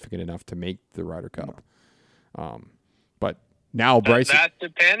significant enough to make the Ryder Cup. But now Bryson, That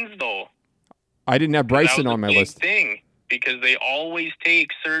depends, though. I didn't have That Bryson was a on my big list. thing because they always take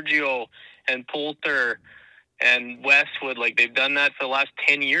Sergio and Poulter and Westwood. Like, they've done that for the last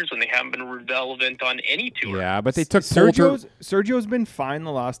 10 years when they haven't been relevant on any tour. Yeah, but they took Poulter. Sergio's been fine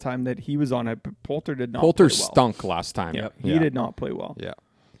the last time that he was on it, but Poulter did not. Poulter play well. stunk last time. Yep, he did not play well. Yeah.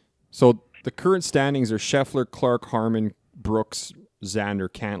 So the current standings are Scheffler, Clark, Harman, Brooks, Xander,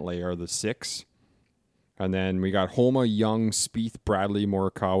 Cantlay are the 6. And then we got Homa, Young, Spieth, Bradley,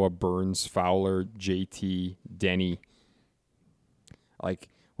 Morikawa, Burns, Fowler, JT, Denny. Like,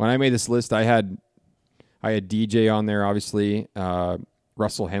 when I made this list, I had DJ on there, obviously.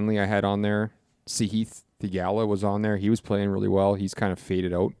 Russell Henley I had on there. Sahith Theegala was on there. He was playing really well. He's kind of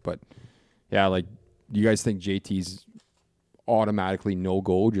faded out. But, yeah, like, do you guys think JT's automatically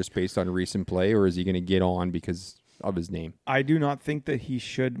no-go just based on recent play, or is he going to get on because of his name? I do not think that he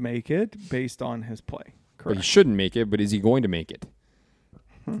should make it based on his play. But he Correct. shouldn't make it, but is he going to make it?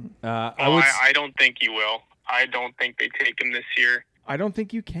 I don't think he will. I don't think they take him this year. I don't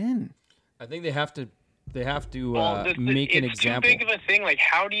think you can. I think they have to Well, make an it's example. too big of a thing. Like,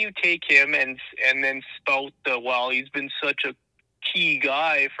 how do you take him and then spout he's been such a key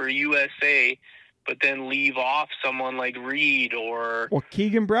guy for USA, but then leave off someone like Reed or Well,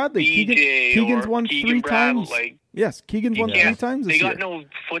 Keegan Bradley. DJ Keegan's or won Keegan 3 Bradley, times. like, Yes, Keegan's won 3 times this they year. got no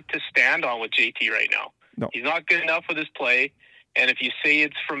foot to stand on with JT right now. No. He's not good enough with his play. And if you say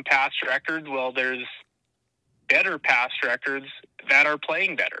it's from past records, well, there's better past records that are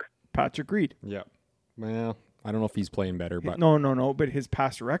playing better. Patrick Reed. Yeah. Well, I don't know if he's playing better, but No. But his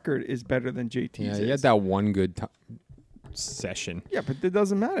past record is better than JT's. yeah, he had that one good session. Yeah, but it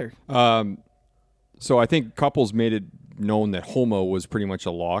doesn't matter. So I think Couples made it known that Homo was pretty much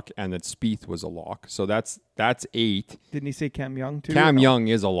a lock and that Spieth was a lock. So that's 8. Didn't he say Cam Young too? Cam or no? Young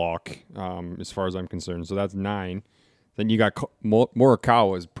is a lock, as far as I'm concerned. So that's 9. Then you got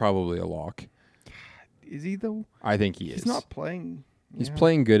Morikawa is probably a lock. Is he though? I think he is. He's not playing. He's yeah.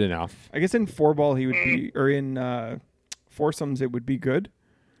 playing good enough. I guess in 4-ball he would be, or in foursomes it would be good.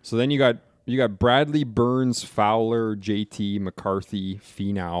 So then you got Bradley, Burns, Fowler, JT, McCarthy,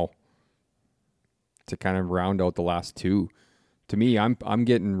 Finau to kind of round out the last 2. To me, I'm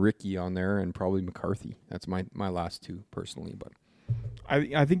getting Ricky on there and probably McCarthy. That's my last 2 personally, but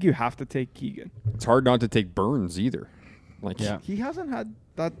I think you have to take Keegan. it's hard not to take Burns either. Like, Yeah. He hasn't had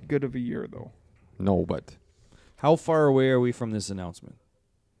that good of a year though. no, but How far away are we from this announcement?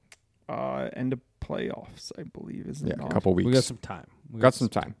 End of playoffs, I believe, isn't yeah, it? a not? couple weeks. We got some time. Got some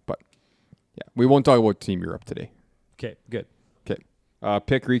time, but yeah, we won't talk about Team Europe today. Okay, good. Okay,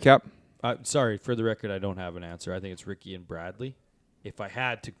 pick recap. Sorry, for the record, I don't have an answer. I think it's Ricky and Bradley. If I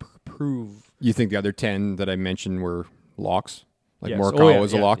had to prove, You think the other 10 that I mentioned were locks? Like yes. Morikawa yeah,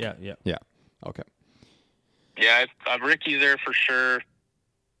 was a yeah, lock? Yeah. Okay. Yeah, Ricky's there for sure.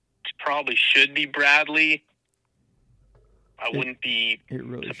 Probably should be Bradley. I wouldn't be It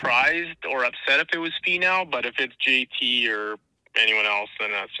really surprised or upset if it was Finau, but if it's JT or anyone else,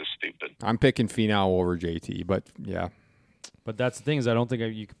 then that's just stupid. I'm picking Finau over JT, but yeah. But that's the thing is, I don't think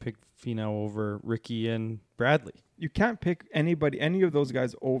you could pick Finau over Ricky and Bradley. You can't pick any of those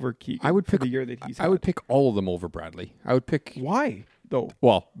guys over Keegan. I would for pick the year that he's. I would pick all of them over Bradley. I would pick. Why though?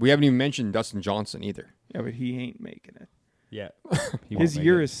 Well, we haven't even mentioned Dustin Johnson either. Yeah, but he ain't making it. Yeah, His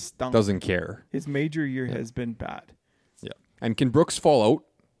year is stunk. Doesn't care. His major year has been bad. Yeah. And can Brooks fall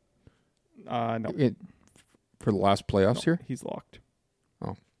out No, for the last playoffs here? he's locked.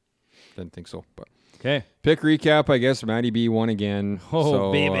 Didn't think so. But Okay. pick recap, I guess. Matty B won again. Oh,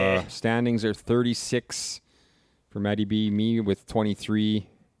 so, baby. Standings are 36 for Matty B. Me with 23.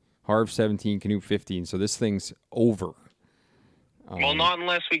 Harv 17. Canute 15. So this thing's over. Well, not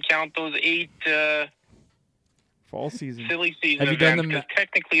unless we count those 8 Fall season. silly season Have you done events, the because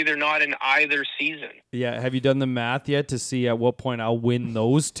technically they're not in either season. Yeah. Have you done the math yet to see at what point I'll win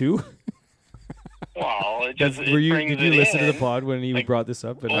those 2? Well, it just Did you listen to the in. pod when he Like, brought this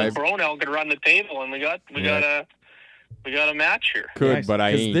up? And Well, Bronell could run the table, and we got a match here. Could, Nice. but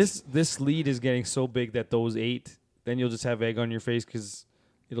I ain't. this lead is getting so big that those 8, then you'll just have egg on your face because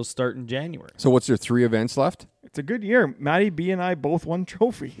it'll start in January. So what's there, 3 events left? It's a good year. Matty B and I both won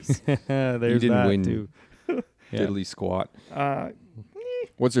trophies. There's didn't that win. too. Yeah. Diddly squat. uh,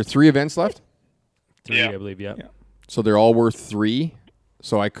 What's there, 3 events left? 3, Yeah. I believe. Yeah. Yeah. So they're all worth 3.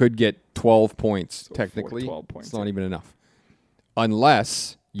 So I could get 12 points, technically. 12 points, It's not yeah. even enough.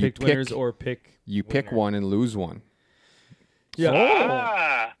 Unless you Picked pick, winners or pick. pick winner. one and lose one. Yeah.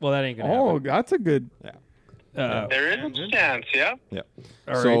 Ah, Well, that ain't gonna oh, happen. that's a good. there is a chance, yeah. Yeah.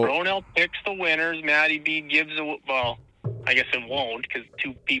 All So Bronell picks the winners. Matty B gives well, I guess it won't because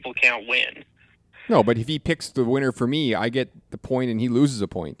 2 people can't win. no, but if he picks the winner for me, I get the point and he loses a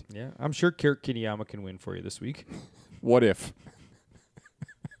point. Yeah, I'm sure Kirk Kitayama can win for you this week. What if?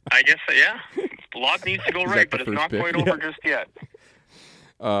 I guess, yeah. A lot needs to go Is right, that the but it's first not pick? quite over just yet.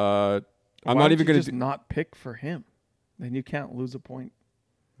 I'm Why not don't even you going just to. not pick for him. Then you can't lose a point.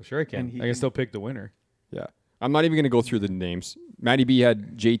 Sure, I can. And he I can can- still pick the winner. Yeah, I'm not even going to go through the names. Matty B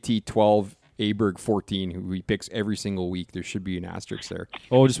had JT 12, Aberg 14, who he picks every single week. There should be an asterisk there.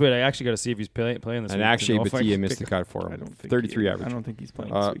 Oh, just wait. I actually got to see if he's playing this And week. to actually, know if I Batia can missed the pick cut for I him. don't think 33 he, average. I don't think he's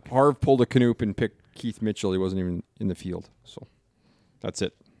playing this week. Harv pulled a Canoop and picked Keith Mitchell. He wasn't even in the field. So that's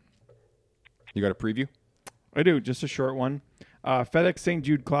it. You got a preview? I do, just a short one. FedEx St.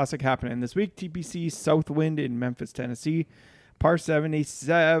 Jude Classic happening this week. TPC Southwind in Memphis, Tennessee. Par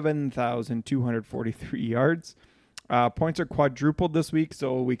 77,243 yards. Points are quadrupled this week,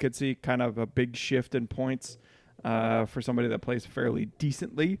 so we could see kind of a big shift in points for somebody that plays fairly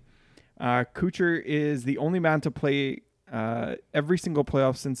decently. Kuchar is the only man to play every single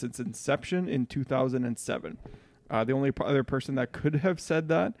playoff since its inception in 2007. The only other person that could have said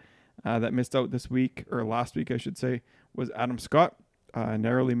that missed out this week, or last week, I should say, was Adam Scott,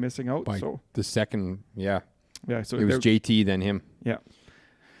 narrowly missing out. By So the second, yeah. yeah, so It was JT, then him. yeah.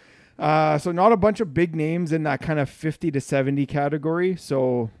 So not a bunch of big names in that kind of 50 to 70 category.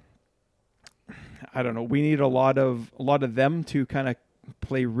 So I don't know. We need a lot of them to kind of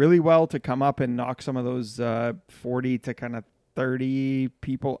play really well to come up and knock some of those 40 to kind of 30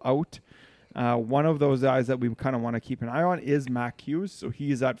 people out. One of those guys that we kind of want to keep an eye on is Mac Hughes. So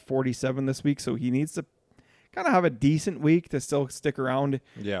he's at 47 this week. So he needs to kind of have a decent week to still stick around.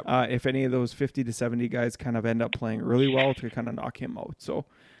 Yeah. If any of those 50 to 70 guys kind of end up playing really well to kind of knock him out. So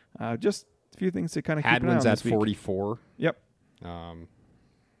just a few things to kind of keep an eye on Hadwin's at this week. 44. Yep.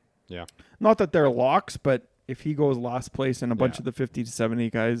 Yeah. Not that they're locks, but if he goes last place and a bunch Yeah. of the 50 to 70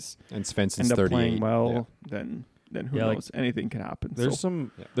 guys And Svensson's end up 38. playing well, Yeah. then who Yeah, like, knows? Anything can happen. There's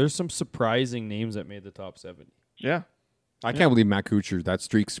So, some surprising names that made the top 70. yeah, I can't believe Matt Kuchar. That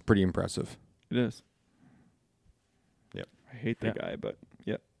streak's pretty impressive. it is. Yep. I hate the Yeah. guy, but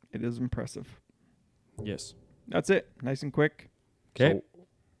yeah, it is impressive. Yes. That's it. Nice and quick. Okay.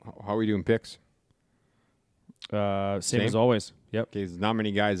 So, how are we doing picks? Same Same? as always. Yep. Okay, there's not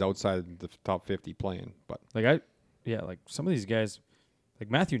many guys outside the top 50 playing, but Like some of these guys, like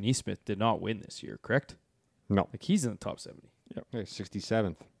Matthew Neesmith did not win this year, correct? no. Like he's in the top 70. Okay,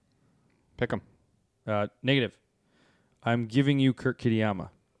 67th. Pick him. Negative. I'm giving you Kurt Kitayama.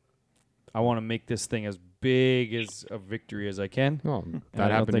 I want to make this thing as big as a victory as I can. No, I that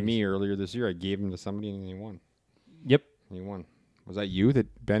don't happened to think- me earlier this year. I gave him to somebody and he won. Yep. And he won. Was that you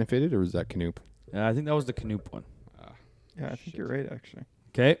that benefited, or was that Canoop? I think that was the Canoop one. Yeah, I think you're right, actually.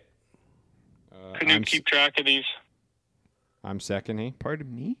 Okay. Couldn't keep track of these. I'm second, hey?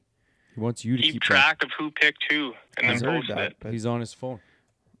 Pardon me? He wants you to Keep keep track of who picked who, and I then heard post that, it. but He's on his phone.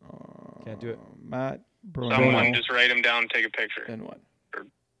 Can't do it. Matt, Bruno, Someone just write them down and take a picture. then what?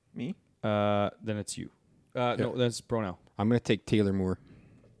 Me? Then it's you. No, that's Bronell. I'm going to take Taylor Moore.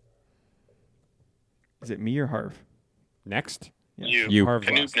 Is it me or Harv? Next? Yes. You. Harv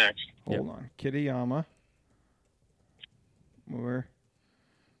Canoop last. next. Hold on. Kitayama. Moore.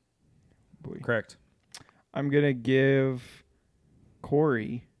 Boy. Correct. I'm going to give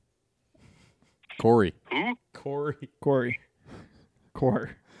Corey. Corey. Who? Corey.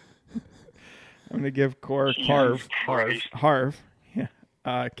 Core. I'm going to give Jesus Christ. Harv.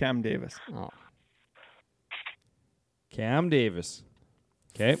 Yeah. Cam Davis. Oh, Cam Davis.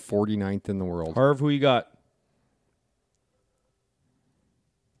 Okay. 49th in the world. Harv, who you got?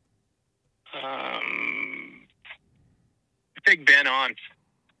 Take Ben on.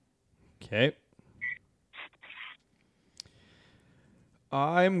 Okay.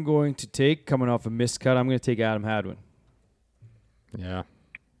 I'm going to take, coming off a miscut, I'm going to take Adam Hadwin. Yeah.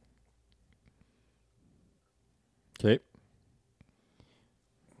 Okay.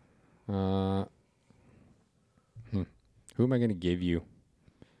 Who am I going to give you?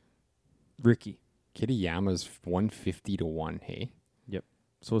 Ricky. Kitayama's 150 to 1, hey? Yep.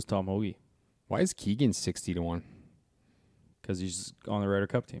 So is Tom Hoagie, Why is Keegan 60 to 1? because he's on the Ryder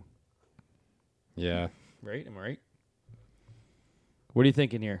Cup team. Yeah. Right? Am I right? What are you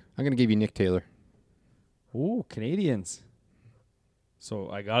thinking here? I'm going to give you Nick Taylor. Ooh, Canadians. So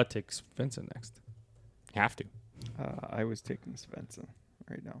I got to take Svensson next. Have to. I was taking Svensson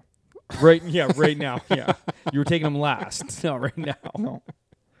right now. Right, yeah, right now. Yeah. You were taking him last. No, right now. No.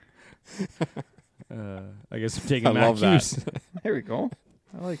 I guess I'm taking I Matt love that. Hughes. There we go.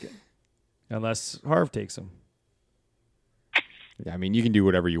 I like it. Unless Harv takes him. Yeah, I mean, you can do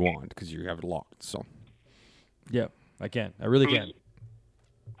whatever you want because you have it locked. So Yeah, I can. I really can.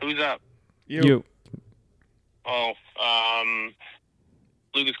 Who's up? You. Oh,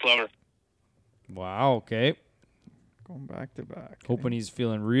 Lucas Glover. Wow, okay. Going back to back. Hoping he's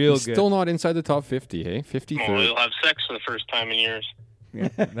feeling real He's good. still not inside the top 50, hey? 53rd. Well, he'll have sex for the first time in years.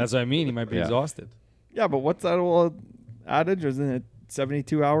 That's what I mean. He might be Yeah. exhausted. Yeah, but what's that old adage? Isn't it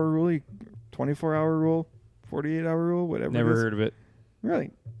 72-hour rule, 24-hour rule, 48-hour rule, whatever? Never it is? heard of it.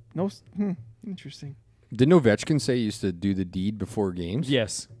 Really? No. Interesting. Didn't Ovechkin say he used to do the deed before games?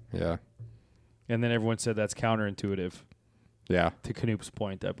 Yes. Yeah. And then everyone said that's counterintuitive Yeah. to Knoop's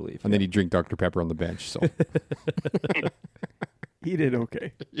point, I believe. And then he'd drink Dr. Pepper on the bench. So He did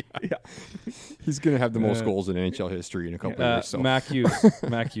okay. Yeah. he's going to have the most goals in NHL history in a couple of years. So. Mac Hughes.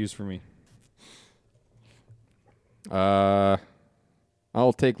 Mac Hughes for me.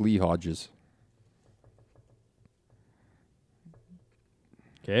 I'll take Lee Hodges.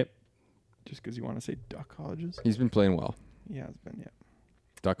 Okay. Just because you want to say Duck Hodges? He's been playing well. Yeah, it's been, yeah.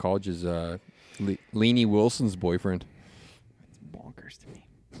 Duck Hodges is Lainey Wilson's boyfriend. It's bonkers to me.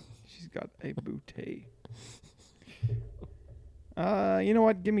 She's got a bootay. You know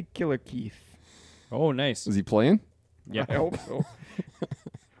what? Give me Killer Keith. Oh, nice. Is he playing? Yeah. I hope so.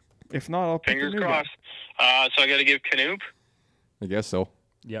 If not, I'll pick Fingers a new guy. crossed. So I got to give Knoop, I guess so.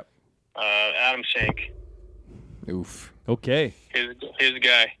 Yep. Adam Shank, Oof. Okay. his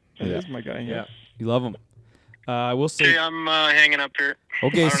guy. That Yeah. is my guy. Yeah. You love him. I will Okay, say. I'm hanging up here.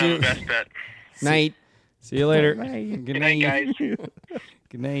 Okay. I don't See have a best bet. Night. See you later. Night. Good night, night. guys.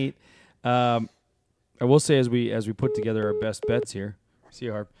 Good night. I will say as we put together our best bets here. See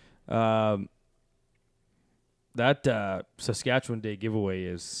you, Harp. That Saskatchewan Day giveaway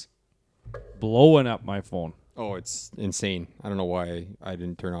is blowing up my phone. Oh, it's insane. I don't know why I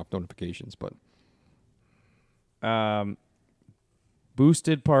didn't turn off notifications, but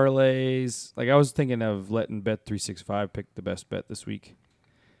Boosted parlays. Like I was thinking of letting Bet365 pick the best bet this week.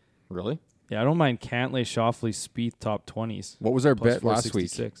 really? Yeah, I don't mind Cantlay, Shoffley, Spieth top 20s. What was our Plus bet last week?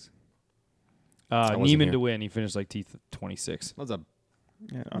 466. wasn't Neiman here. to win. He finished like T26. That was a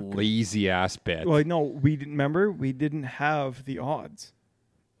Yeah, okay. lazy ass bet. Well, no, we didn't remember. We didn't have the odds.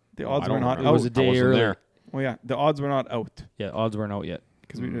 The odds I were don't not It remember. out. was a day I wasn't early. there. Oh yeah, the odds were not out Yeah, odds weren't out yet.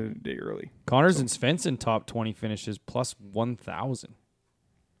 because we did it a day early. Connors and Svensson top 20 finishes plus 1,000.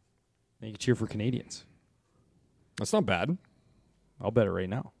 Then you can cheer for Canadians. That's not bad. I'll bet it right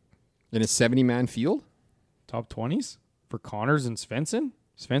now. In a 70-man field? Top 20s for Connors and Svensson.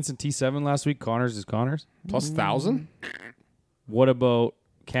 Svensson T7 last week. Connors is Connors. Plus 1,000? What about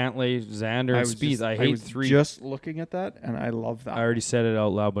Cantlay, Xander, and Spieth? I hate was three. just looking at that, and I love that. I already said it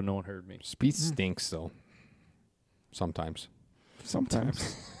out loud, but no one heard me. Speed stinks, though. Sometimes.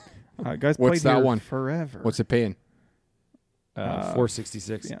 Sometimes. Guys What's played that here one? forever. What's it paying?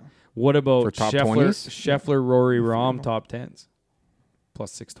 466. Yeah. What about For top Scheffler, 20s? Scheffler, Rory, Rahm, top 10s?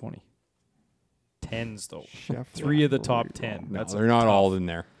 Plus 620. 10s, though. Scheffler, 3 of the top Rory, 10. No, That's they're not tough. all in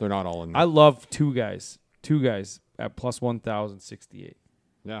there. They're not all in there. I love two guys at plus 1,068.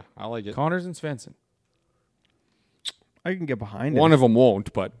 yeah, I like it. Connors and Svensson. I can get behind One it. of them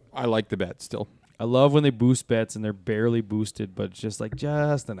won't, but I like the bet still. I love when they boost bets and they're barely boosted, but it's just like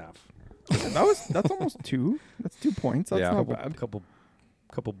just enough. That's almost 2. That's 2 points. That's Yeah. not bad.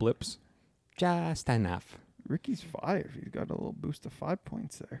 Couple blips. Just enough. Ricky's 5. He's got a little boost of 5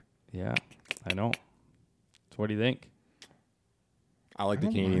 points there. Yeah, I know. So what do you think? I like the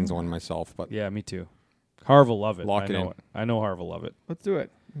don't Canadians mind. one myself, but Yeah, me too. Harv will love it. Lock I it know in. it. I know Harv will love it. Let's do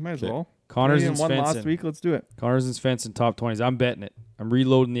it. You might as Okay. well. Connors Canadian and won last Svensson. week. Let's do it. Connors and Svensson top 20s. I'm betting it. I'm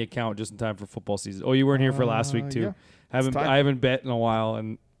reloading the account just in time for football season. Oh, you weren't here for last week too. yeah. time. I haven't bet in a while,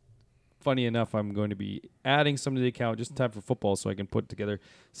 and funny enough, I'm going to be adding some to the account just in time for football, so I can put together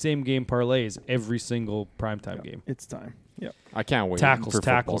same game parlays every single primetime game. It's time. Yep. I can't wait Tackles, for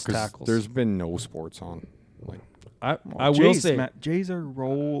football tackles, 'cause tackles. There's been no sports on. Like I will say, Jays are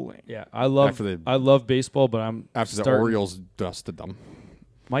rolling. yeah, I love baseball, but I'm after the starting- Orioles dusted them.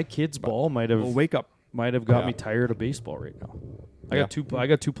 My kid's ball might have Well, wake up. got Yeah. me tired of baseball right now. I Yeah. got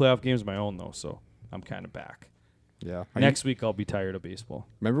two playoff games of my own though, so I'm kind of back. Yeah. Next week I'll be tired of baseball.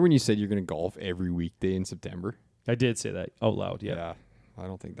 Remember when you said you're going to golf every weekday in September? I did say that out loud. Yeah. I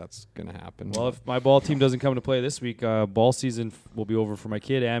don't think that's going to happen. Well, if my ball team doesn't come to play this week, ball season will be over for my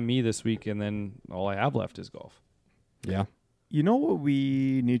kid and me this week, and then all I have left is golf. yeah. You know what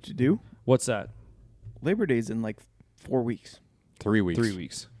we need to do? What's that? Labor Day's in like 4 weeks. 3 weeks. 3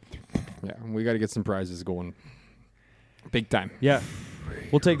 weeks. Yeah. We got to get some prizes going big time. Yeah.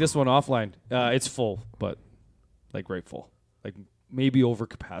 We'll take this one offline. It's full, but like right full. Like maybe over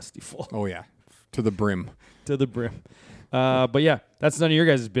capacity full Oh, yeah. To the brim. to the brim. But yeah, that's none of your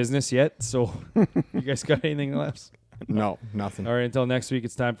guys' business yet. So you guys got anything left? No, nothing. All right, until next week,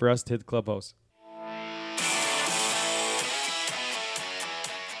 it's time for us to hit the clubhouse.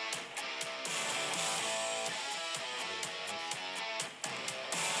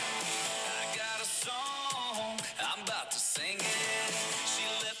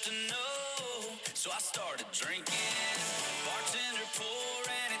 I started drinking. Bartender, pour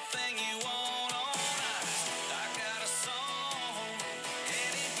anything you